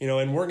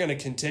 and we're going to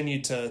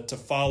continue to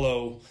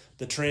follow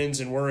the trends,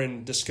 and we're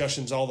in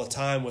discussions all the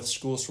time with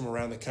schools from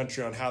around the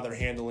country on how they're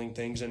handling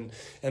things. And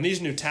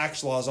these new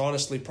tax laws,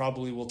 honestly,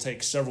 probably will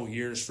take several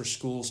years for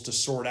schools to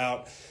sort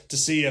out, to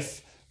see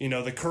if,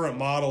 the current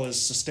model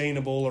is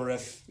sustainable, or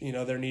if,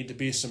 there need to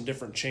be some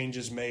different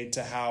changes made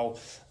to how,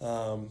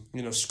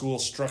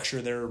 schools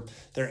structure their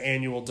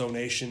annual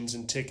donations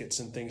and tickets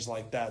and things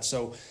like that.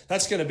 So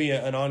that's going to be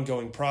an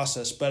ongoing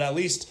process. But at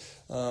least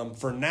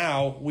for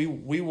now,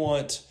 we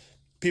want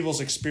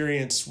people's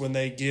experience when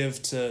they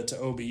give to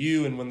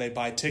OBU and when they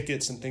buy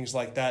tickets and things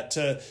like that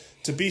to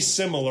be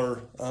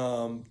similar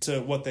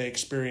to what they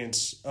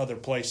experience other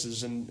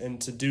places, and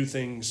to do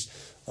things,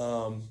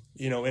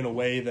 in a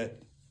way that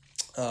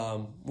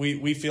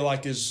we feel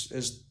like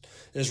is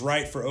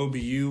right for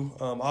OBU.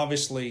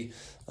 Obviously,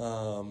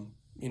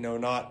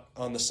 not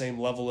on the same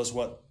level as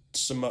what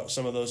some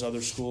of those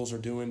other schools are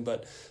doing,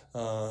 but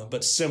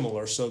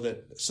similar, so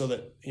that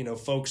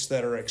folks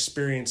that are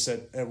experienced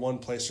at one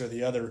place or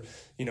the other,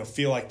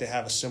 feel like they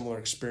have a similar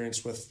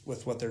experience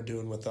with what they're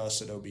doing with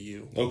us at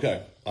OBU.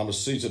 Okay, I'm a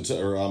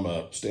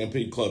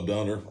Stampede Club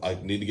donor. I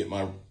need to get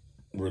my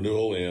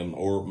renewal in,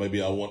 or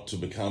maybe I want to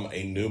become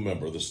a new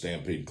member of the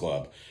Stampede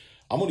Club.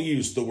 I'm going to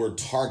use the word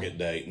target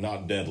date,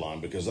 not deadline,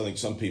 because I think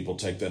some people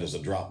take that as a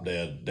drop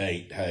dead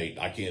date. Hey,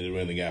 I can't do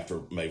anything after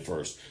May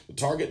 1st. The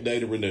target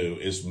date to renew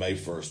is May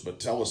 1st, but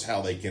tell us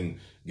how they can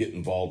get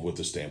involved with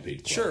the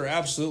Stampede Club. Sure,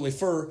 absolutely.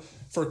 For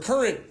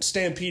current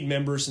Stampede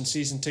members and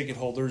season ticket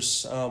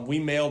holders, we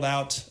mailed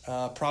out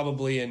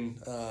probably in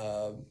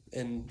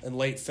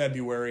late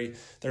February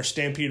their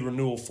Stampede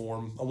renewal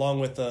form, along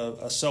with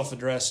a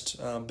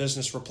self-addressed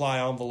business reply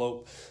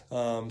envelope.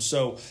 And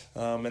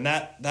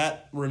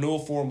that renewal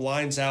form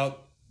lines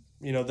out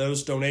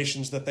those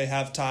donations that they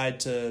have tied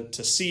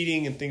to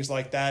seating and things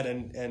like that,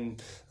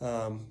 and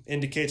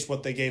indicates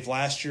what they gave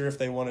last year if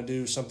they want to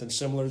do something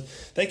similar.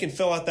 They can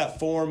fill out that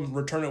form,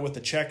 return it with the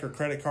check or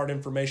credit card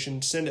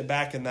information, send it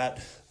back in that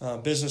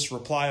business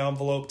reply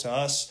envelope to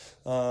us,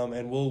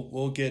 and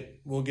we'll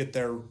get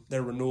their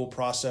renewal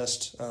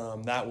processed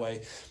that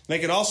way. They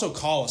can also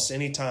call us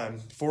anytime,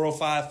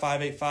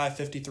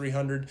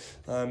 405-585-5300,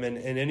 and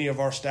any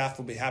of our staff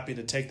will be happy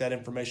to take that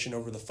information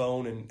over the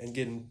phone and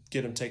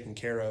get them taken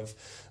care of.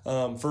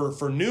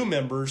 For new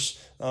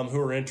members who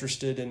are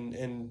interested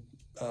in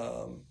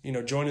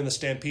joining the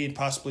Stampede,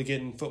 possibly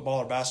getting football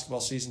or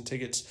basketball season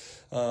tickets,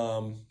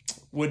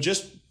 would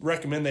just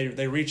recommend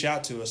they reach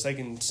out to us. They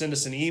can send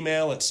us an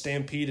email at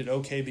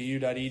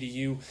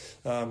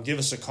stampede@okbu.edu. Give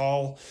us a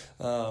call.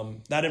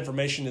 That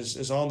information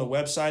is on the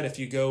website. If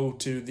you go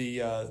to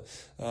the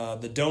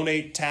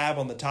donate tab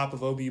on the top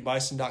of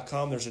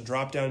obubison.com, there's a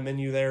drop-down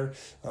menu there.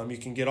 You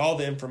can get all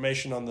the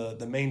information on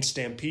the main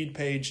Stampede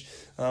page,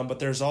 but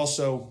there's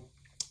also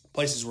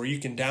places where you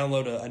can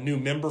download a new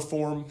member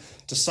form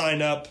to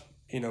sign up,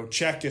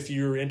 check if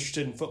you're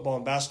interested in football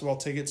and basketball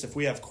tickets. If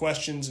we have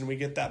questions and we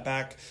get that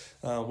back,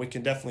 we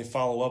can definitely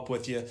follow up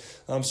with you.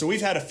 So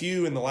we've had a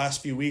few in the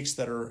last few weeks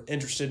that are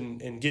interested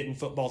in getting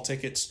football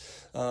tickets.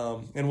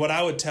 And what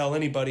I would tell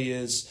anybody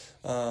is,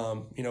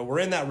 we're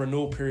in that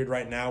renewal period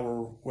right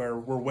now where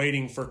we're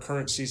waiting for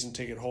current season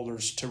ticket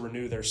holders to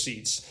renew their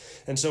seats.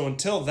 And so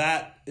until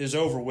that is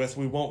over with,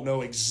 we won't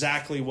know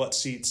exactly what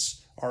seats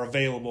are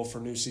available for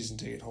new season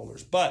ticket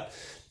holders. But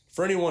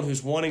for anyone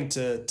who's wanting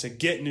to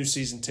get new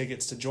season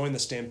tickets to join the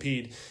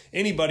Stampede,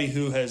 anybody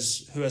who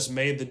has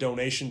made the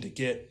donation to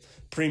get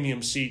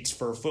premium seats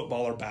for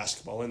football or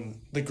basketball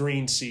and the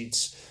green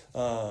seats,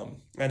 and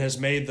has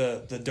made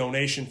the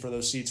donation for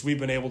those seats, we've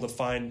been able to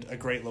find a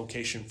great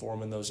location for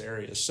them in those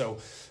areas. So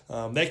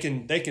they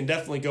can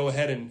definitely go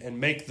ahead and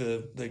make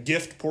the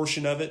gift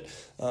portion of it,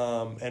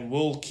 and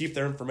we'll keep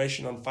their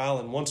information on file.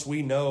 And once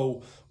we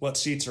know what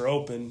seats are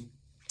open,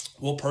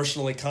 we'll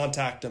personally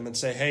contact them and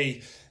say,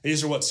 hey,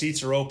 these are what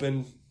seats are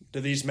open. Do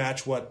these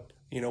match what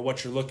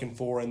you're looking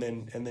for? And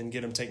then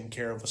get them taken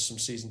care of with some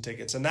season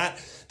tickets. And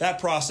that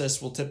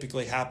process will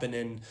typically happen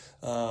in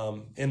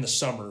the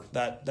summer.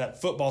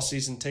 That football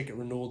season ticket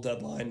renewal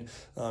deadline,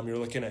 you're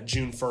looking at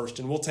June 1st.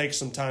 And we'll take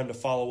some time to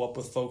follow up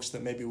with folks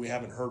that maybe we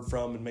haven't heard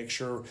from and make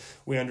sure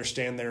we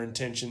understand their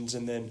intentions.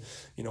 And then,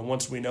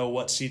 once we know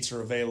what seats are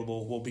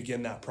available, we'll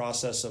begin that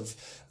process of,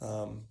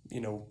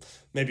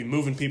 maybe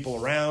moving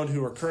people around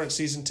who are current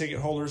season ticket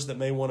holders that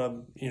may want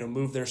to,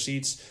 move their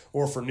seats,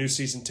 or for new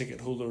season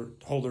ticket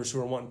holders who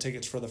are wanting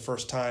tickets for the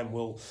first time,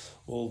 we'll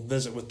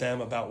visit with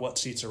them about what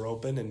seats are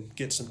open and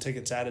get some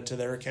tickets added to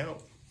their account.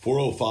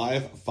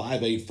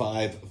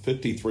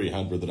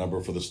 405-585-5300, the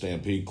number for the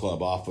Stampede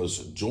Club office.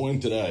 Join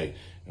today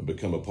and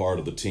become a part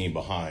of the team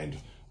behind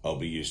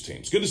OBU's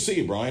teams. Good to see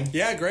you, Brian.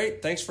 Yeah,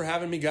 great. Thanks for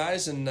having me,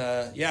 guys. And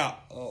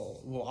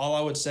well, all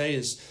I would say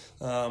is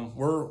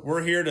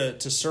we're here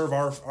to serve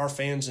our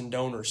fans and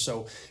donors.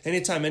 So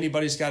anytime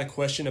anybody's got a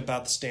question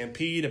about the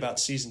Stampede, about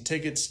season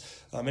tickets,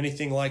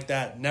 anything like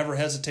that, never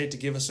hesitate to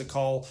give us a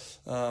call.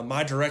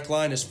 My direct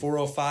line is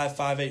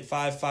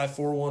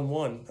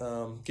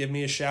 405-585-5411. Give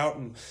me a shout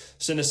and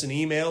send us an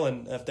email.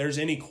 And if there's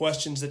any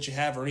questions that you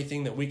have or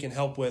anything that we can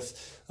help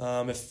with,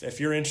 if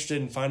you're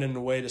interested in finding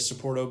a way to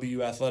support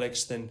OBU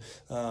athletics, then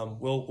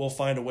we'll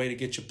find a way to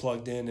get you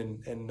plugged in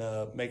and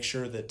make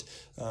sure that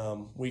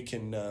we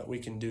can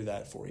do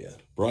that for you.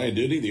 Brian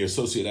Duty, the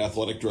Associate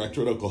Athletic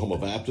Director at Oklahoma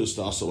Baptist,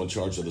 also in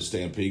charge of the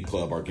Stampede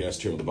Club, our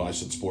guest here on the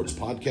Bison Sports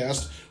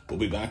Podcast. We'll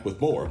be back with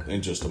more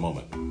in just a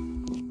moment.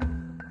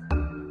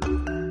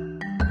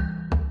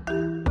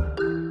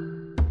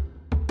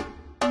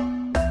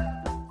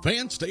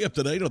 Fans, stay up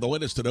to date on the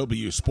latest at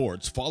OBU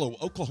Sports. Follow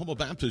Oklahoma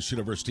Baptist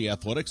University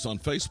Athletics on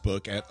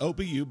Facebook at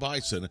OBU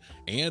Bison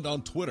and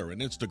on Twitter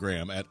and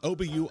Instagram at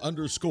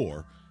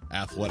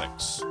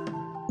OBU_athletics.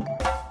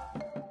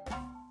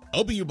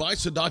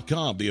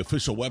 OBUBison.com, the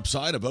official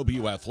website of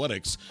OBU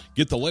Athletics.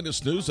 Get the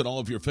latest news and all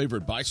of your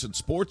favorite Bison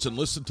sports and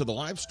listen to the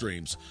live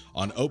streams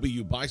on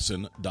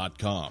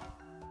OBUBison.com.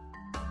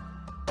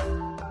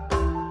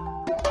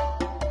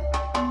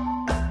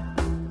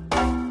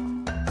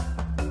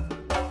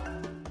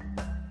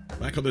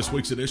 Back on this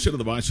week's edition of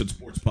the Bison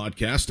Sports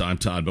Podcast, I'm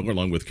Todd Miller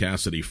along with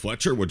Cassidy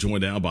Fletcher. We're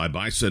joined now by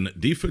Bison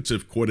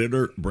defensive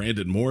coordinator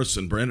Brandon Morris.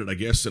 And Brandon, I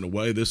guess in a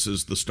way this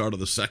is the start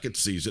of the second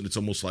season. It's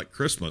almost like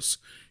Christmas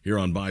here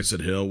on Bison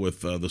Hill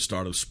with the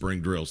start of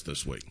spring drills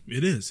this week.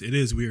 It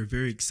is. We are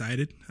very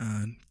excited.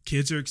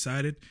 Kids are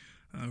excited,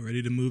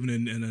 ready to move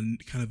in a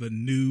kind of a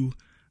new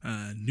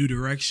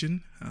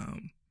direction.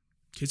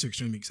 Kids are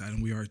extremely excited,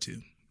 and we are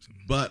too.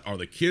 But are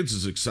the kids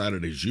as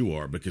excited as you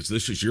are? Because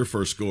this is your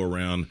first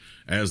go-around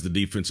as the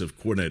defensive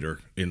coordinator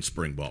in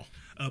spring ball.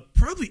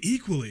 Probably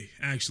equally,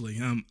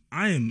 actually.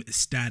 I am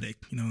ecstatic.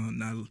 I'm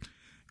not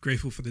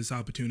grateful for this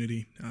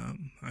opportunity.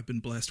 I've been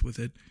blessed with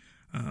it.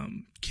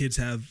 Kids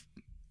have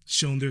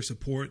shown their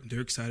support. They're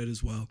excited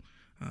as well,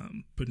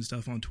 putting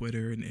stuff on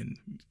Twitter and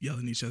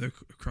yelling at each other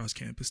across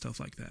campus,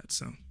 stuff like that.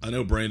 So I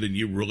know, Brandon,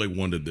 you really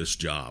wanted this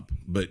job,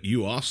 but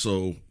you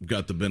also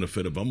got the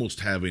benefit of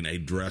almost having a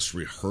dress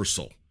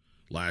rehearsal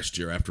last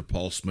year after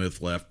Paul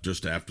Smith left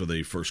just after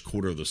the first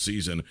quarter of the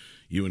season.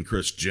 You and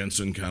Chris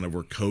Jensen kind of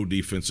were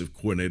co-defensive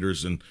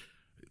coordinators, and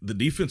the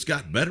defense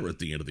got better at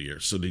the end of the year.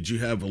 So did you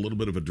have a little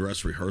bit of a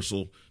dress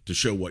rehearsal to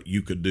show what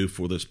you could do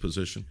for this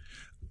position?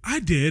 I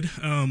did,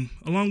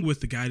 along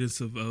with the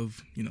guidance of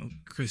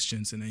Chris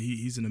Jensen.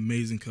 He's an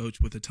amazing coach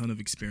with a ton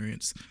of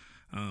experience.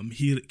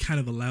 He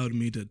kind of allowed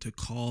me to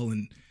call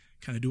and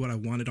kind of do what I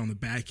wanted on the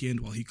back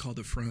end while he called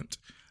the front.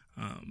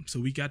 So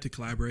we got to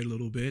collaborate a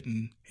little bit,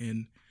 and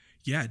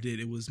yeah, it did.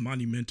 It was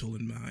monumental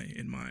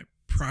in my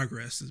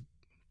progress,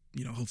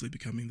 hopefully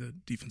becoming the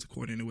defensive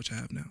coordinator, which I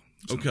have now.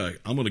 So. Okay,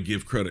 I'm going to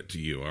give credit to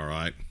you, all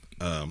right?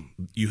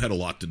 You had a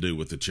lot to do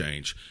with the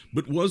change.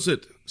 But was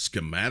it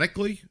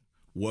schematically?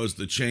 Was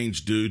the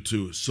change due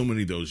to so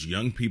many of those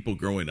young people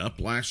growing up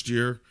last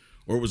year?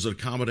 Or was it a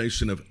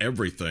combination of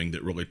everything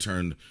that really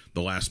turned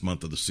the last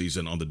month of the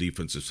season on the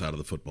defensive side of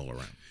the football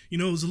around?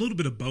 It was a little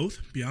bit of both,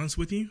 to be honest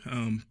with you.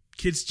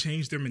 Kids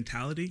changed their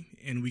mentality,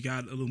 and we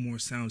got a little more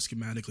sound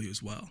schematically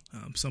as well.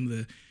 Some of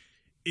the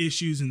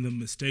issues and the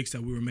mistakes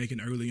that we were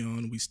making early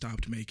on, we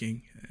stopped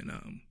making,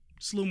 and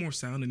just a little more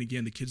sound. And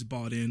again, the kids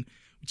bought in.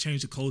 We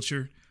changed the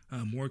culture,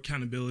 more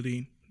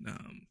accountability,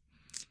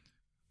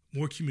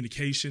 more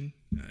communication.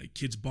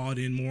 Kids bought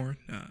in more.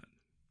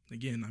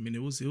 Again,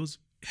 it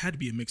had to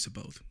be a mix of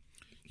both.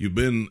 You've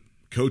been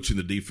coaching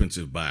the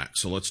defensive back,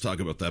 so let's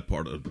talk about that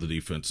part of the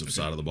defensive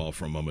side of the ball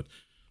for a moment.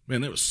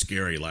 Man, that was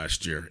scary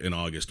last year in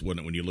August,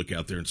 wasn't it, when you look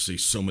out there and see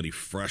so many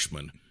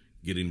freshmen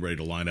getting ready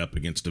to line up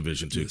against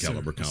Division II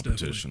caliber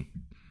competition.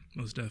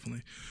 Most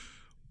definitely.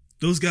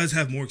 Those guys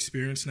have more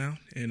experience now,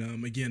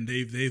 and again,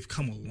 they've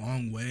come a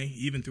long way.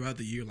 Even throughout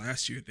the year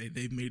last year,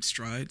 they've made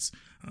strides.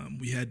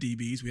 We had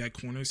DBs, we had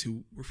corners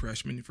who were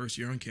freshmen, first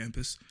year on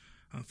campus,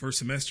 first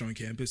semester on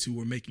campus, who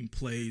were making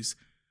plays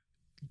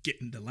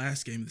getting the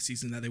last game of the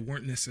season that they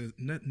weren't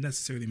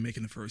necessarily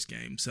making the first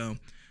game. So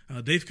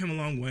they've come a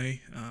long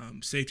way.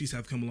 Safeties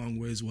have come a long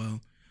way as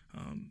well.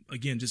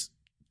 Again, just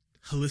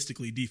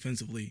holistically,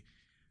 defensively,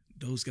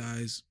 those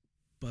guys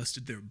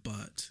busted their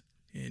butt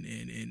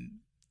and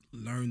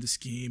learned the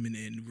scheme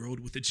and rode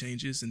with the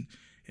changes. And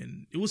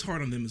it was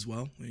hard on them as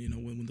well,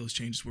 when those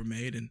changes were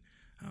made. And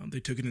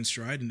they took it in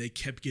stride, and they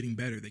kept getting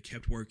better. They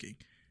kept working.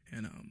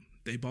 And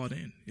they bought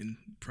in, and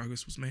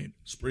progress was made.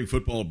 Spring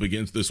football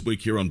begins this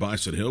week here on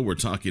Bison Hill. We're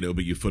talking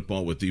OBU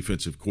football with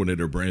defensive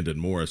coordinator Brandon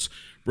Morris.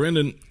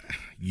 Brandon,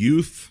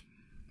 youth,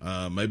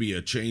 maybe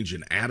a change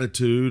in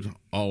attitude,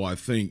 all I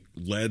think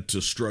led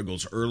to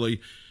struggles early.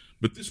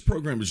 But this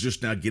program is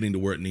just now getting to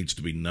where it needs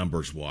to be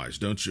numbers-wise.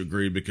 Don't you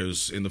agree?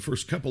 Because in the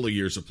first couple of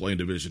years of playing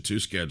Division II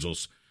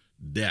schedules,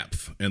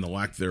 depth and the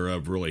lack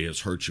thereof really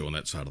has hurt you on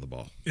that side of the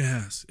ball. It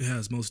has,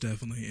 most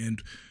definitely.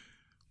 And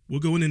we're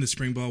going into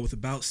spring ball with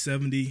about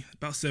 70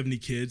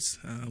 kids,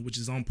 which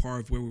is on par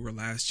with where we were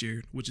last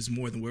year, which is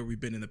more than where we've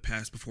been in the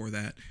past before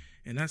that.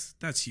 And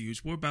that's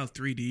huge. We're about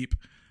 3 deep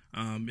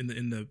on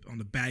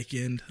the back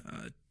end,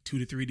 2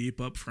 to 3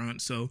 deep up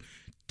front. So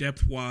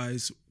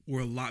depth-wise,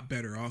 we're a lot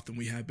better off than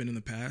we have been in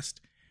the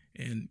past.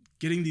 And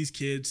getting these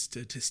kids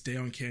to stay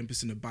on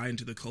campus and to buy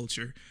into the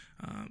culture,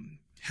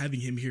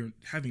 having them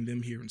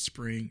here in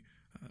spring,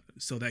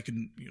 so that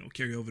can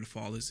carry over to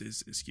fall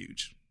is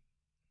huge.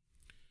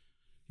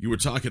 You were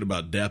talking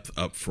about depth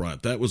up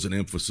front. That was an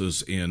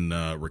emphasis in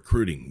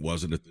recruiting,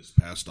 wasn't it, this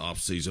past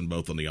offseason,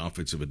 both on the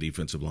offensive and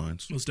defensive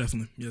lines? Most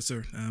definitely. Yes,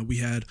 sir. We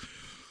had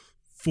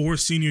 4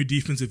 senior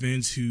defensive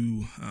ends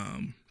who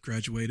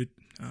graduated,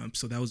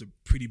 so that was a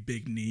pretty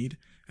big need.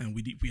 And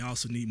we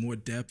also need more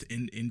depth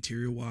in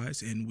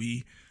interior-wise, and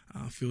we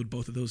filled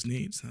both of those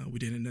needs. We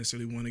didn't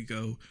necessarily want to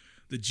go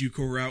the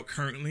JUCO route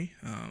currently.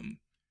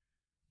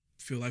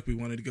 Feel like we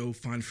wanted to go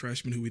find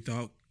freshmen who we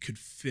thought could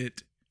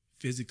fit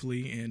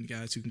physically and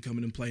guys who can come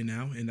in and play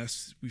now. And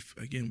we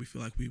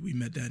feel like we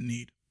met that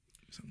need.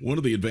 So. One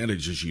of the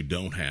advantages you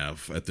don't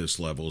have at this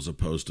level as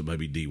opposed to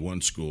maybe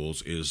D1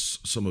 schools is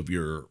some of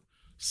your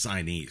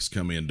signees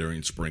come in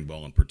during spring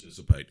ball and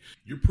participate.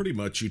 You're pretty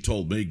much, you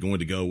told me, going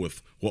to go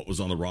with what was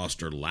on the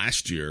roster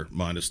last year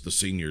minus the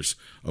seniors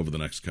over the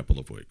next couple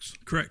of weeks.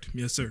 Correct.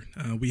 Yes, sir.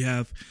 We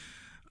have,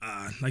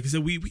 like I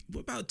said, we're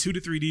about 2 to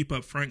 3 deep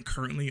up front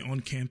currently on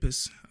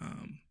campus.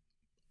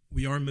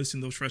 We are missing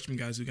those freshman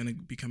guys who are going to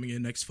be coming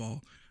in next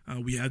fall.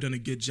 We have done a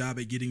good job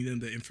at getting them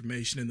the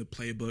information in the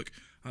playbook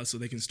so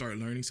they can start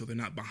learning, so they're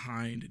not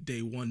behind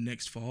day one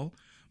next fall.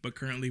 But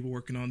currently we're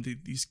working on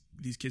these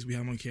kids we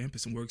have on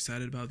campus, and we're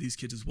excited about these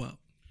kids as well.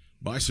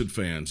 Bison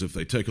fans, if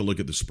they take a look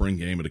at the spring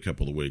game in a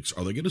couple of weeks,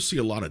 are they going to see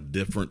a lot of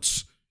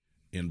difference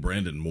in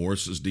Brandon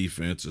Morris's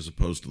defense as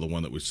opposed to the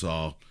one that we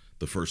saw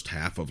the first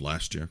half of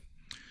last year?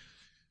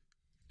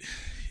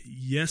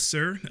 Yes,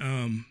 sir.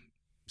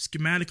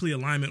 Schematically,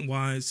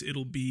 alignment-wise,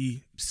 it'll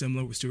be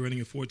similar. We're still running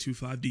a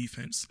 4-2-5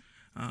 defense.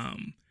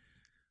 Kind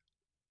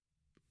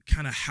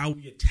of how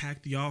we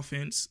attack the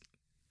offense,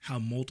 how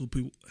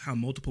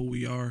multiple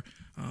we are,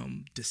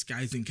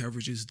 disguising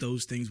coverages,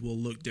 those things will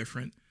look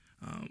different.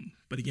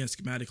 But again,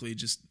 schematically,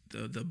 just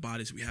the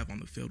bodies we have on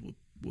the field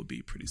will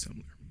be pretty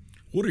similar.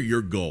 What are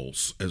your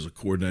goals as a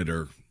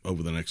coordinator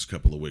over the next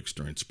couple of weeks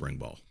during spring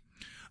ball?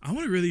 I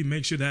want to really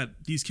make sure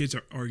that these kids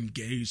are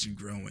engaged and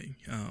growing.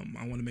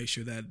 I want to make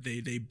sure that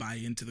they buy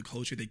into the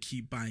culture. They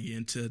keep buying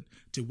into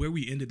where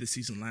we ended the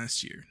season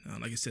last year.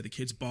 Like I said, the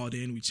kids bought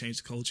in. We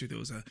changed the culture. There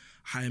was a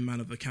high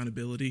amount of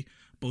accountability,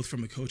 both from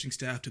the coaching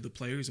staff to the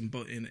players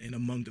and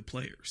among the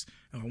players.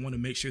 And I want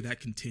to make sure that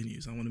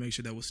continues. I want to make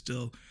sure that we're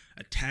still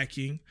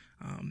attacking,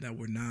 that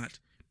we're not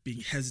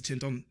being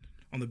hesitant on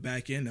the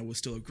back end, that we're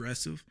still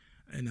aggressive,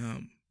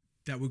 and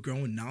that we're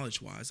growing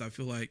knowledge-wise. I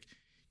feel like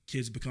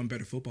kids become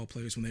better football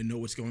players when they know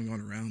what's going on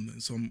around them.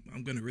 So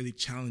I'm going to really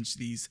challenge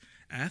these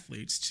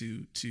athletes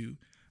to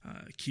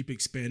keep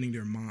expanding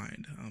their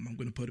mind. I'm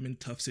going to put them in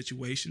tough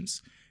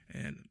situations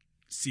and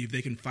see if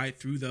they can fight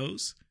through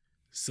those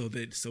so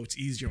it's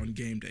easier on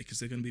game day, because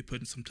they're going to be put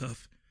in some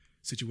tough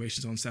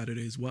situations on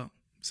Saturday as well.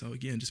 So,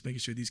 again, just making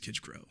sure these kids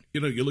grow.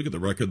 You look at the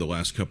record the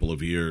last couple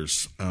of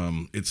years,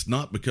 it's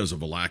not because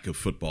of a lack of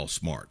football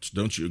smarts.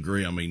 Don't you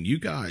agree? I mean, you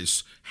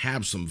guys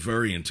have some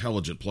very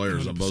intelligent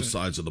players 100%. On both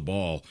sides of the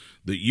ball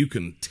that you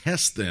can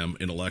test them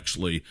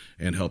intellectually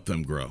and help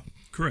them grow.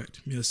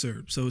 Correct. Yes,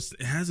 sir. So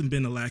it hasn't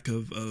been a lack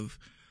of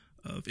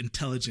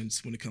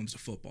intelligence when it comes to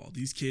football.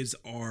 These kids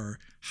are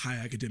high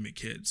academic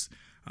kids.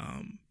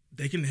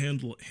 They can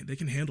handle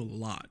a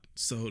lot.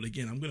 So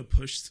again, I'm going to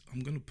push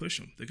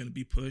them. They're going to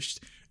be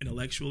pushed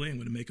intellectually. I'm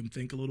going to make them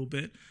think a little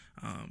bit.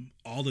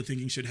 All the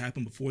thinking should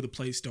happen before the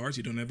play starts.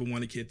 You don't ever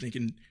want a kid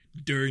thinking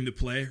during the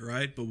play,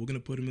 right? But we're going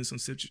to put them in some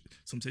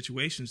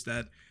situations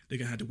that they're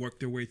going to have to work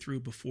their way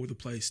through before the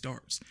play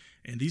starts.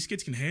 And these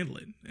kids can handle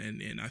it.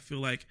 And I feel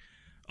like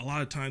a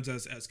lot of times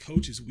as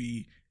coaches,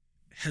 we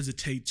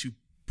hesitate to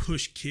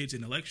push kids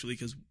intellectually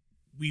because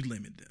we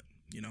limit them.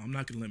 I'm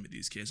not going to limit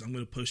these kids. I'm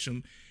going to push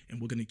them,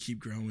 and we're going to keep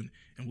growing,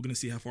 and we're going to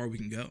see how far we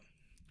can go.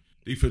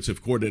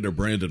 Defensive coordinator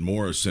Brandon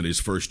Morris in his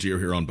first year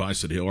here on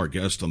Bison Hill, our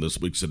guest on this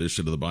week's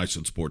edition of the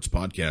Bison Sports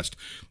Podcast.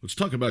 Let's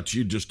talk about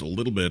you just a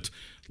little bit.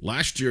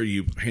 Last year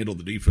you handled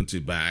the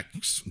defensive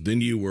backs.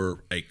 Then you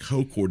were a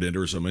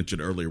co-coordinator, as I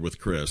mentioned earlier, with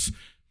Chris.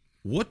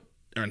 What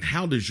and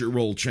how does your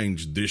role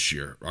change this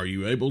year? Are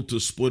you able to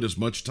split as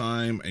much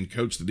time and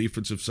coach the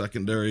defensive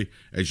secondary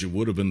as you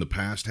would have in the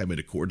past, having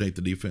to coordinate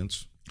the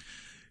defense?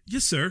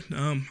 Yes, sir.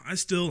 I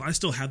still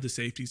have the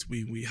safeties.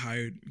 We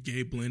hired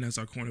Gabe Lynn as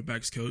our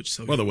cornerbacks coach.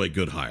 So by the way,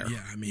 good hire.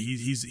 Yeah, I mean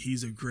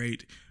he's a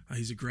great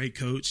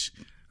coach.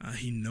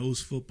 He knows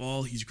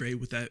football. He's great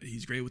with that.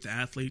 He's great with the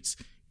athletes.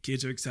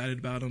 Kids are excited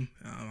about him.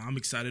 I'm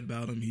excited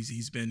about him.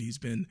 He's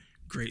been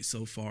great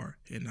so far,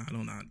 and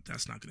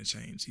that's not going to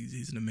change.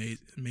 He's an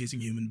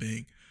amazing human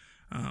being.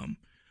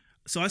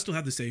 So I still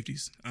have the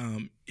safeties.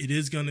 It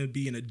is going to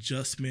be an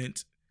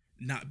adjustment,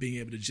 not being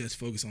able to just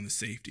focus on the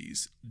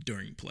safeties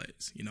during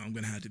plays. I'm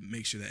going to have to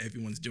make sure that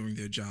everyone's doing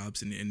their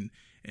jobs and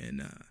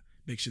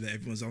make sure that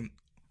everyone's on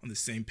the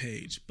same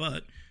page.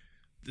 But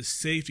the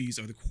safeties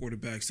are the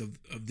quarterbacks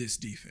of this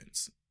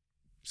defense.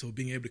 So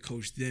being able to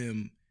coach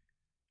them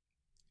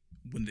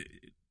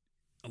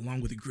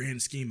along with the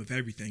grand scheme of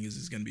everything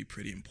is going to be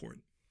pretty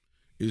important.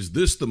 Is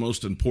this the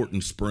most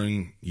important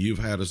spring you've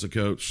had as a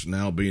coach,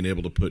 now being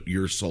able to put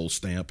your soul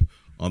stamp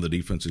on the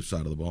defensive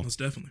side of the ball? Most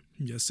definitely.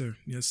 Yes, sir.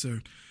 Yes,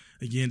 sir.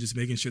 Again, just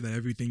making sure that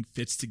everything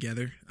fits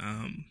together,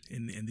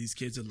 and these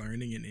kids are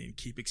learning and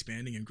keep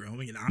expanding and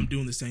growing. And I'm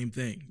doing the same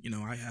thing.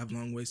 I have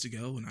long ways to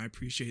go, and I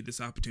appreciate this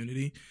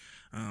opportunity.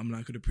 I'm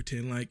not going to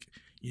pretend like,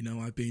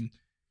 I've been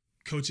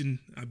coaching.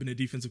 I've been a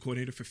defensive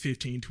coordinator for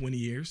 15, 20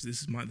 years.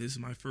 This is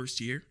my first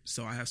year,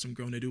 so I have some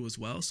growing to do as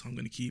well. So I'm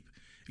going to keep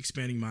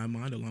expanding my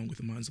mind along with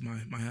the minds of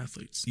my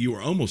athletes. You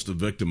were almost a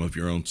victim of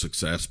your own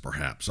success,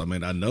 perhaps. I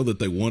mean, I know that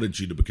they wanted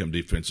you to become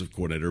defensive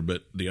coordinator,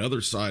 but the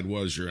other side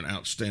was you're an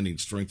outstanding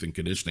strength and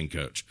conditioning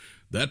coach.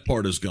 That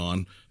part is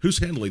gone. Who's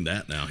handling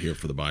that now here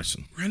for the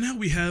Bison? Right now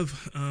we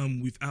have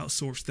we've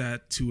outsourced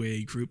that to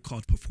a group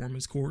called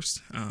Performance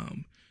Course.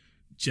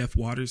 Jeff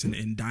Waters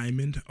and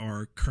Diamond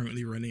are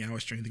currently running our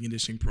strength and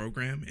conditioning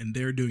program, and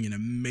they're doing an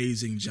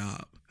amazing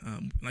job.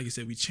 Like I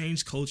said, we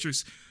changed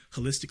cultures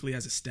holistically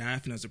as a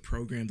staff and as a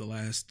program the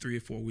last 3 or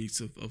 4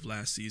 weeks of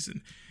last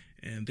season,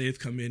 and they've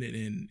come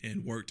in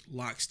and worked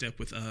lockstep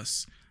with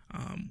us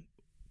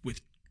with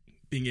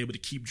being able to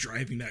keep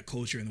driving that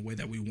culture in the way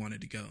that we want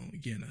it to go.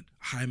 Again,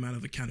 a high amount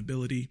of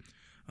accountability,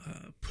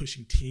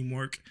 pushing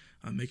teamwork,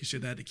 making sure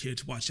that the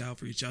kids watch out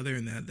for each other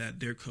and that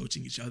they're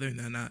coaching each other and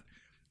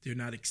they're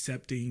not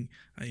accepting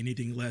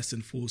anything less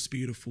than full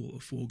speed or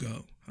full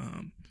go.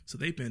 So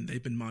they've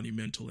been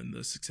monumental in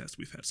the success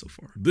we've had so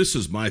far. This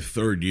is my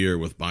 3rd year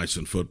with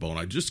Bison football, and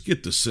I just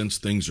get the sense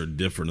things are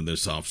different in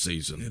this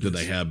offseason than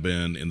they have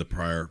been in the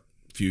prior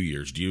few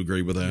years. Do you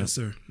agree with that? Yes,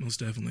 sir. Most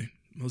definitely.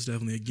 Most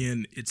definitely.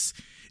 Again, it's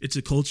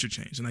a culture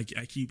change, and I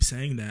keep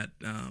saying that,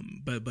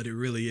 but it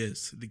really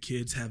is. The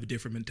kids have a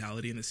different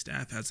mentality, and the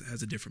staff has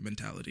a different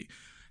mentality.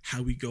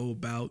 How we go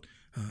about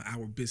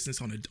our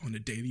business on a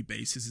daily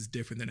basis is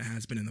different than it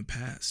has been in the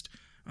past.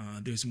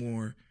 There's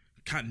more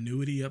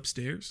continuity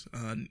upstairs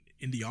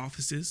in the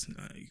offices.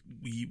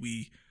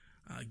 We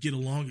get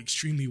along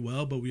extremely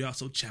well, but we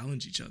also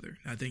challenge each other.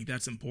 I think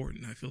that's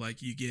important. I feel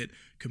like you get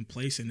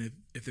complacent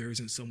if there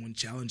isn't someone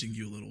challenging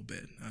you a little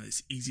bit.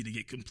 It's easy to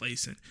get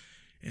complacent,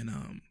 and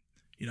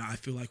I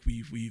feel like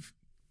we've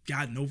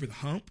gotten over the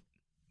hump,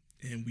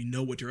 and we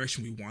know what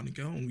direction we want to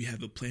go, and we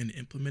have a plan to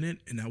implement it,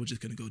 and now we're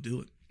just going to go do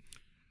it.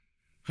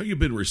 How you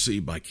been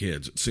received by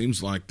kids? It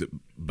seems like that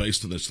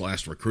based on this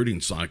last recruiting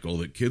cycle,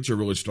 that kids are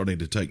really starting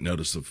to take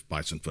notice of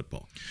Bison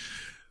football.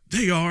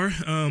 They are.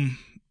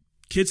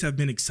 Kids have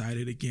been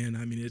excited again.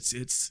 I mean, it's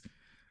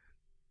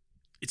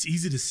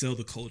easy to sell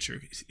the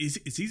culture.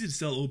 It's easy to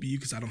sell OBU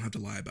because I don't have to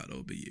lie about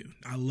OBU.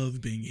 I love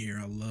being here.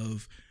 I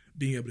love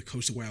being able to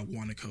coach the way I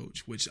want to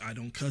coach, which I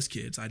don't cuss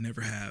kids. I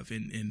never have,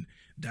 and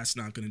that's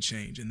not going to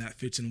change. And that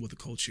fits in with the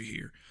culture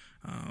here.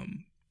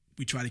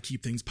 We try to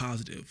keep things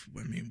positive.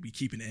 I mean, we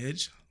keep an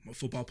edge. I'm a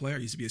football player. I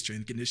used to be a strength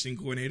and conditioning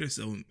coordinator.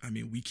 So, I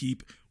mean, we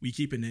keep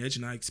an edge,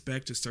 and I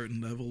expect a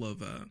certain level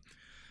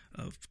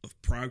of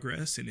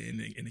progress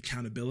and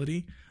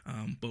accountability.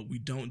 But we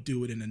don't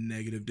do it in a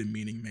negative,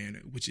 demeaning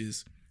manner, which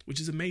is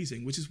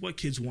amazing, which is what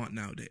kids want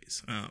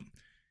nowadays.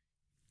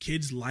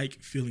 Kids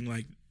like feeling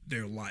like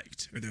they're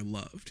liked or they're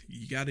loved.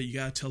 You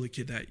gotta tell a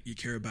kid that you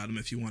care about them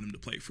if you want them to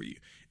play for you.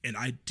 And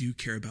I do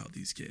care about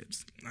these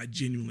kids. I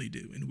genuinely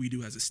do, and we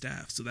do as a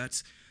staff. So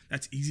that's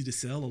easy to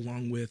sell,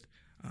 along with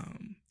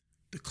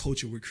the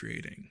culture we're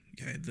creating.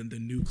 Okay, the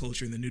new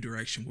culture and the new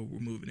direction where we're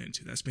moving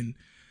into. That's been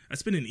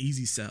an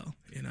easy sell,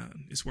 and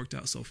it's worked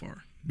out so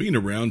far. Being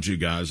around you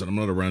guys, and I'm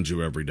not around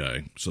you every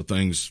day, so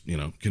things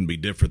can be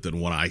different than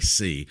what I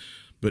see.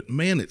 But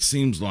man, it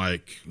seems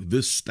like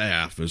this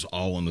staff is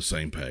all on the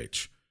same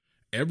page.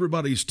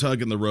 Everybody's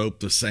tugging the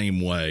rope the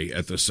same way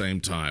at the same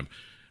time.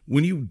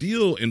 When you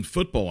deal in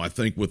football, I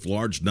think, with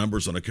large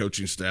numbers on a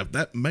coaching staff,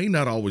 that may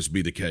not always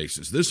be the case.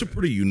 Is this a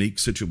pretty unique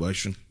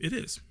situation? It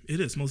is. It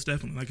is, most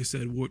definitely. Like I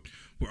said,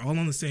 we're all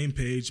on the same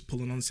page,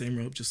 pulling on the same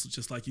rope,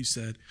 just like you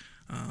said.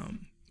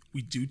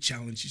 We do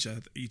challenge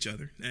each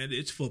other, and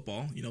it's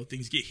football.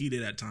 Things get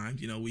heated at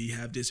times. We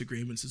have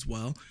disagreements as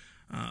well,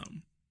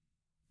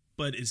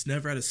 but it's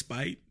never out of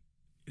spite.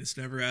 It's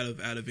never out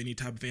of any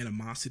type of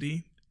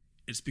animosity.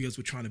 It's because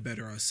we're trying to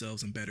better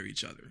ourselves and better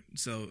each other.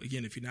 So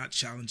again, if you're not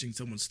challenging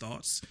someone's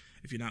thoughts,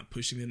 if you're not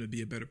pushing them to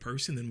be a better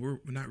person, then we're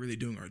not really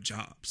doing our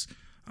jobs.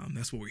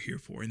 That's what we're here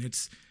for, and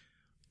it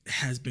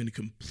has been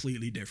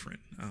completely different.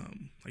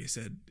 Like I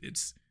said,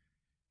 it's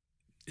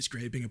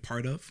great being a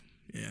part of.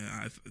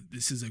 Yeah,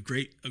 this is a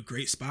great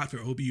spot for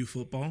OBU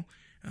football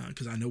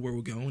because I know where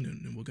we're going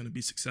and we're going to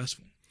be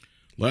successful.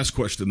 Last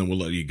question, then we'll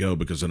let you go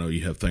because I know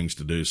you have things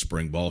to do,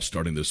 spring ball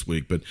starting this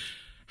week. But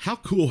how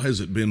cool has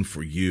it been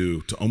for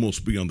you to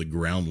almost be on the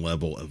ground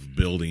level of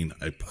building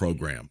a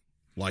program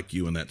like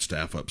you and that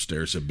staff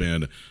upstairs have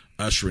been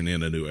ushering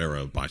in a new era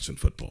of Bison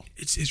football?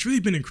 It's really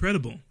been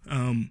incredible.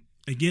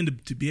 Again,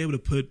 to be able to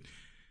put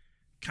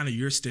kind of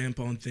your stamp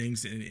on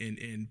things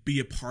and be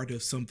a part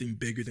of something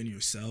bigger than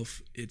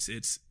yourself, it's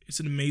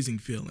an amazing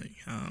feeling.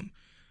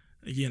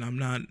 Again,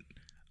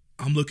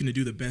 I'm looking to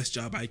do the best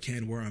job I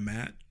can where I'm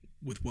at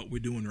with what we're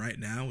doing right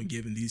now and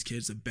giving these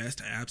kids the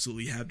best I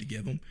absolutely have to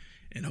give them.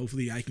 And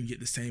hopefully I can get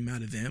the same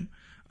out of them.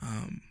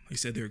 Like I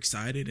said, they're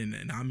excited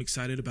and I'm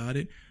excited about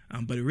it.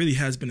 But it really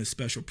has been a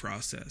special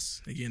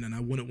process. Again, and I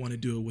wouldn't want to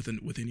do it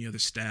with any other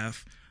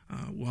staff.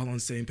 We're all on the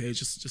same page,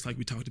 just like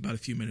we talked about a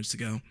few minutes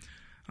ago.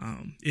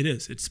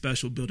 It's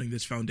special building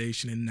this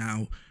foundation, and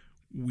now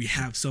we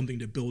have something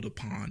to build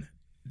upon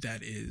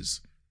that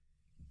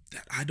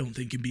I don't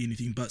think can be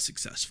anything but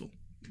successful.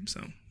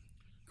 So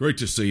great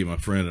to see you, my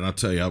friend. And I'll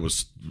tell you, I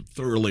was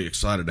thoroughly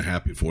excited and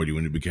happy for you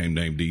when you became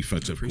named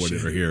defensive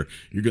coordinator here.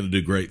 You're going to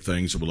do great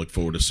things, and we look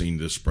forward to seeing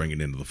this spring and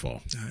into the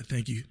fall.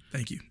 Thank you.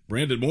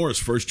 Brandon Morris,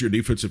 first-year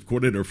defensive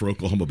coordinator for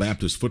Oklahoma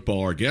Baptist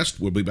football, our guest.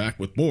 We'll be back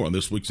with more on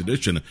this week's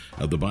edition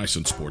of the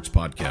Bison Sports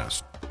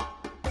Podcast.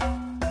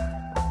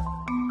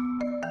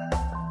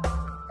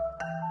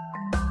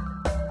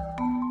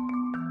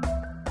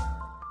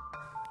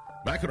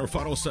 Back in our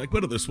final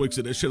segment of this week's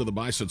edition of the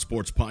Bison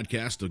Sports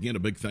Podcast. Again, a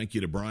big thank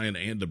you to Brian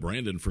and to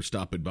Brandon for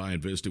stopping by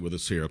and visiting with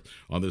us here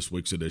on this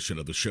week's edition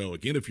of the show.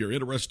 Again, if you're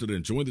interested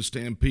in joining the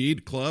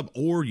Stampede Club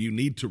or you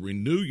need to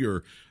renew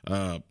your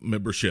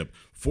membership,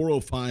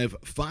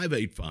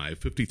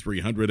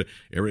 405-585-5300,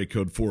 area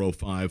code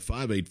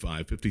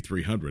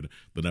 405-585-5300,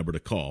 the number to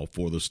call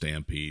for the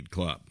Stampede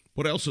Club.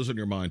 What else is in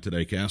your mind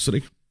today,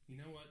 Cassidy? You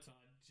know what, Todd?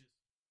 Just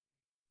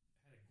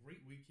had a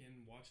great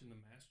weekend watching the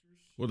Masters.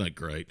 Wasn't that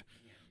great?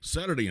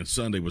 Saturday and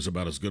Sunday was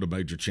about as good a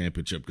major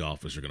championship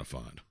golf as you're going to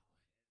find.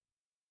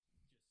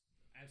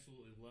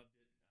 Absolutely loved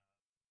it.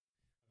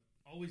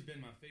 Always been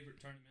my favorite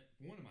tournament,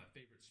 one of my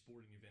favorite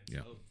sporting events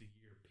of the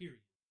year, period.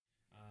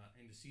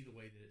 And to see the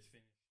way that it's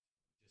finished,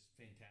 just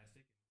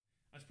fantastic.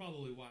 That's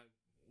probably why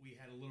we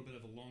had a little bit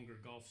of a longer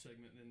golf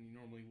segment than you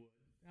normally would.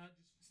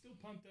 Just still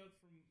pumped up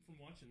from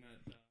watching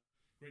that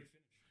great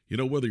finish. You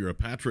know, whether you're a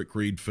Patrick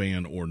Reed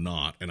fan or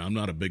not, and I'm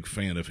not a big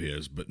fan of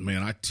his, but,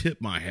 man, I tip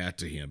my hat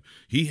to him.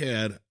 He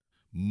had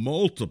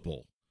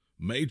multiple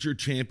major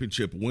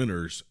championship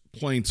winners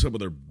playing some of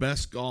their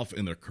best golf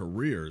in their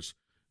careers,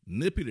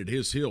 nipping at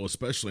his heel,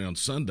 especially on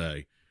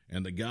Sunday,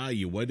 and the guy,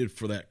 you waited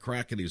for that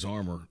crack in his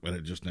armor, but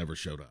it just never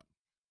showed up.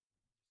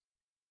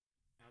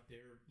 Out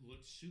there,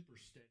 looked super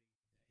steady.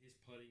 His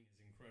putting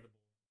is incredible.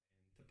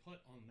 And to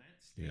putt on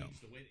that stage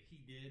the way that he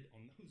did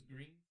on those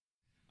greens,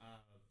 I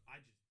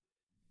just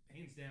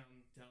hands down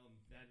tell him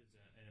that is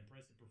an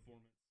impressive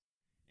performance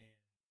and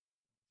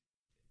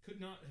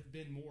could not have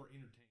been more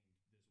entertaining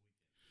this weekend.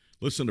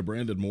 Listen to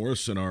Brandon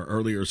Morris in our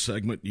earlier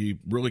segment. You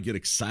really get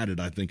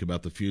excited, I think,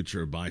 about the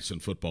future of Bison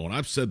football. And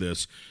I've said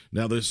this,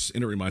 now this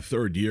entering my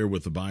third year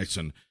with the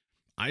Bison,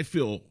 I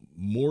feel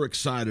more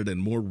excited and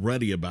more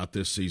ready about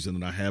this season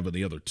than I have in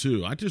the other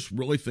two. I just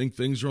really think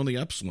things are on the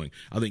upswing.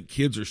 I think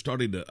kids are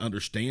starting to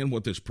understand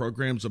what this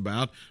program's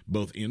about,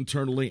 both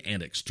internally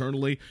and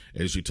externally.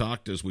 As we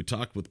talked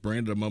with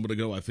Brandon a moment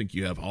ago, I think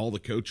you have all the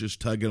coaches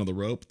tugging on the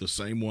rope the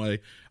same way.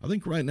 I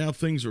think right now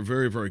things are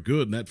very, very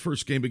good, and that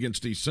first game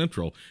against East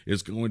Central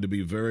is going to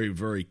be very,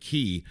 very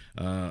key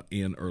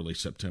in early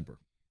September.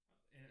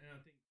 And I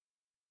think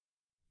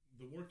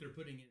the work they're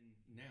putting in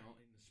now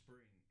in the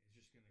spring is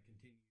just going to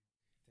continue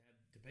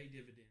to pay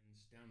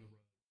dividends down the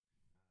road.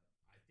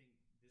 I think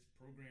this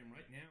program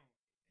right now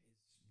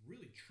is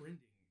really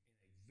trending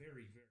in a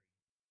very, very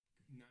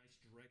nice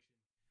direction.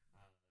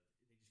 They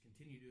just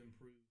continue to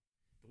improve.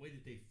 The way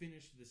that they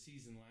finished the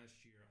season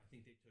last year, I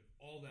think they took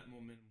all that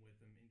momentum with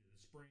them into the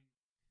spring.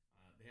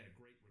 They had a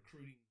great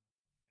recruiting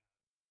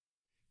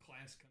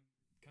class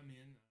come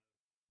in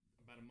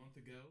about a month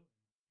ago.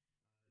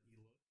 You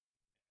look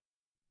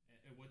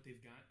at what they've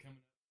got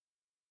coming up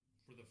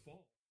for the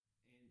fall,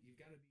 and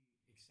you've got to be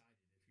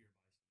excited if you're a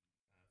Bison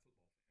football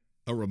fan.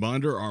 A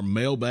reminder, our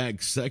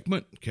mailbag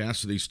segment,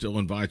 Cassidy still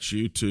invites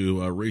you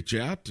to reach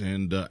out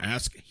and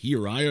ask he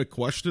or I a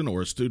question,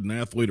 or a student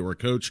athlete or a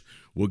coach.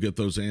 We'll get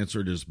those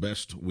answered as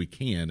best we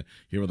can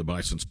here on the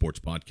Bison Sports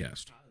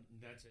Podcast.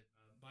 That's it.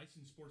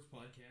 Bison Sports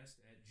Podcast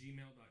at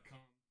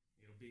gmail.com.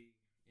 It'll be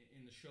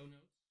in the show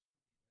notes.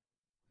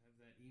 I have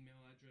that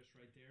email address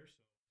right there. So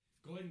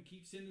go ahead and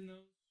keep sending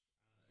those.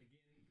 Again,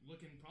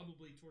 looking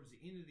probably towards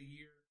the end of the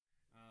year,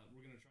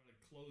 we're going to try to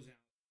close out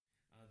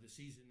the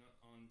season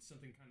on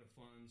something kind of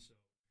fun. So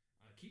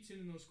keep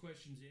sending those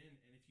questions in.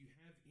 And if you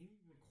have any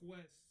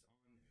requests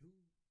on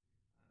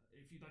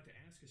if you'd like to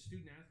ask a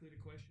student athlete a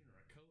question or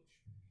a coach,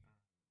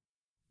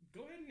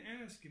 go ahead and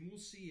ask, and we'll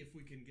see if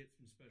we can get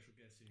some special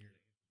guests in here to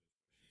answer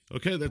those questions.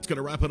 Okay, that's going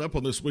to wrap it up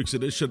on this week's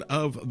edition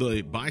of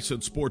the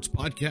Bison Sports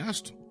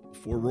Podcast.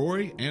 For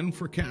Rory and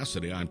for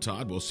Cassidy, I'm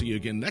Todd. We'll see you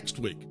again next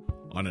week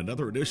on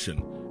another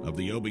edition of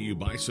the OBU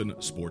Bison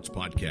Sports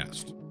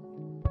Podcast.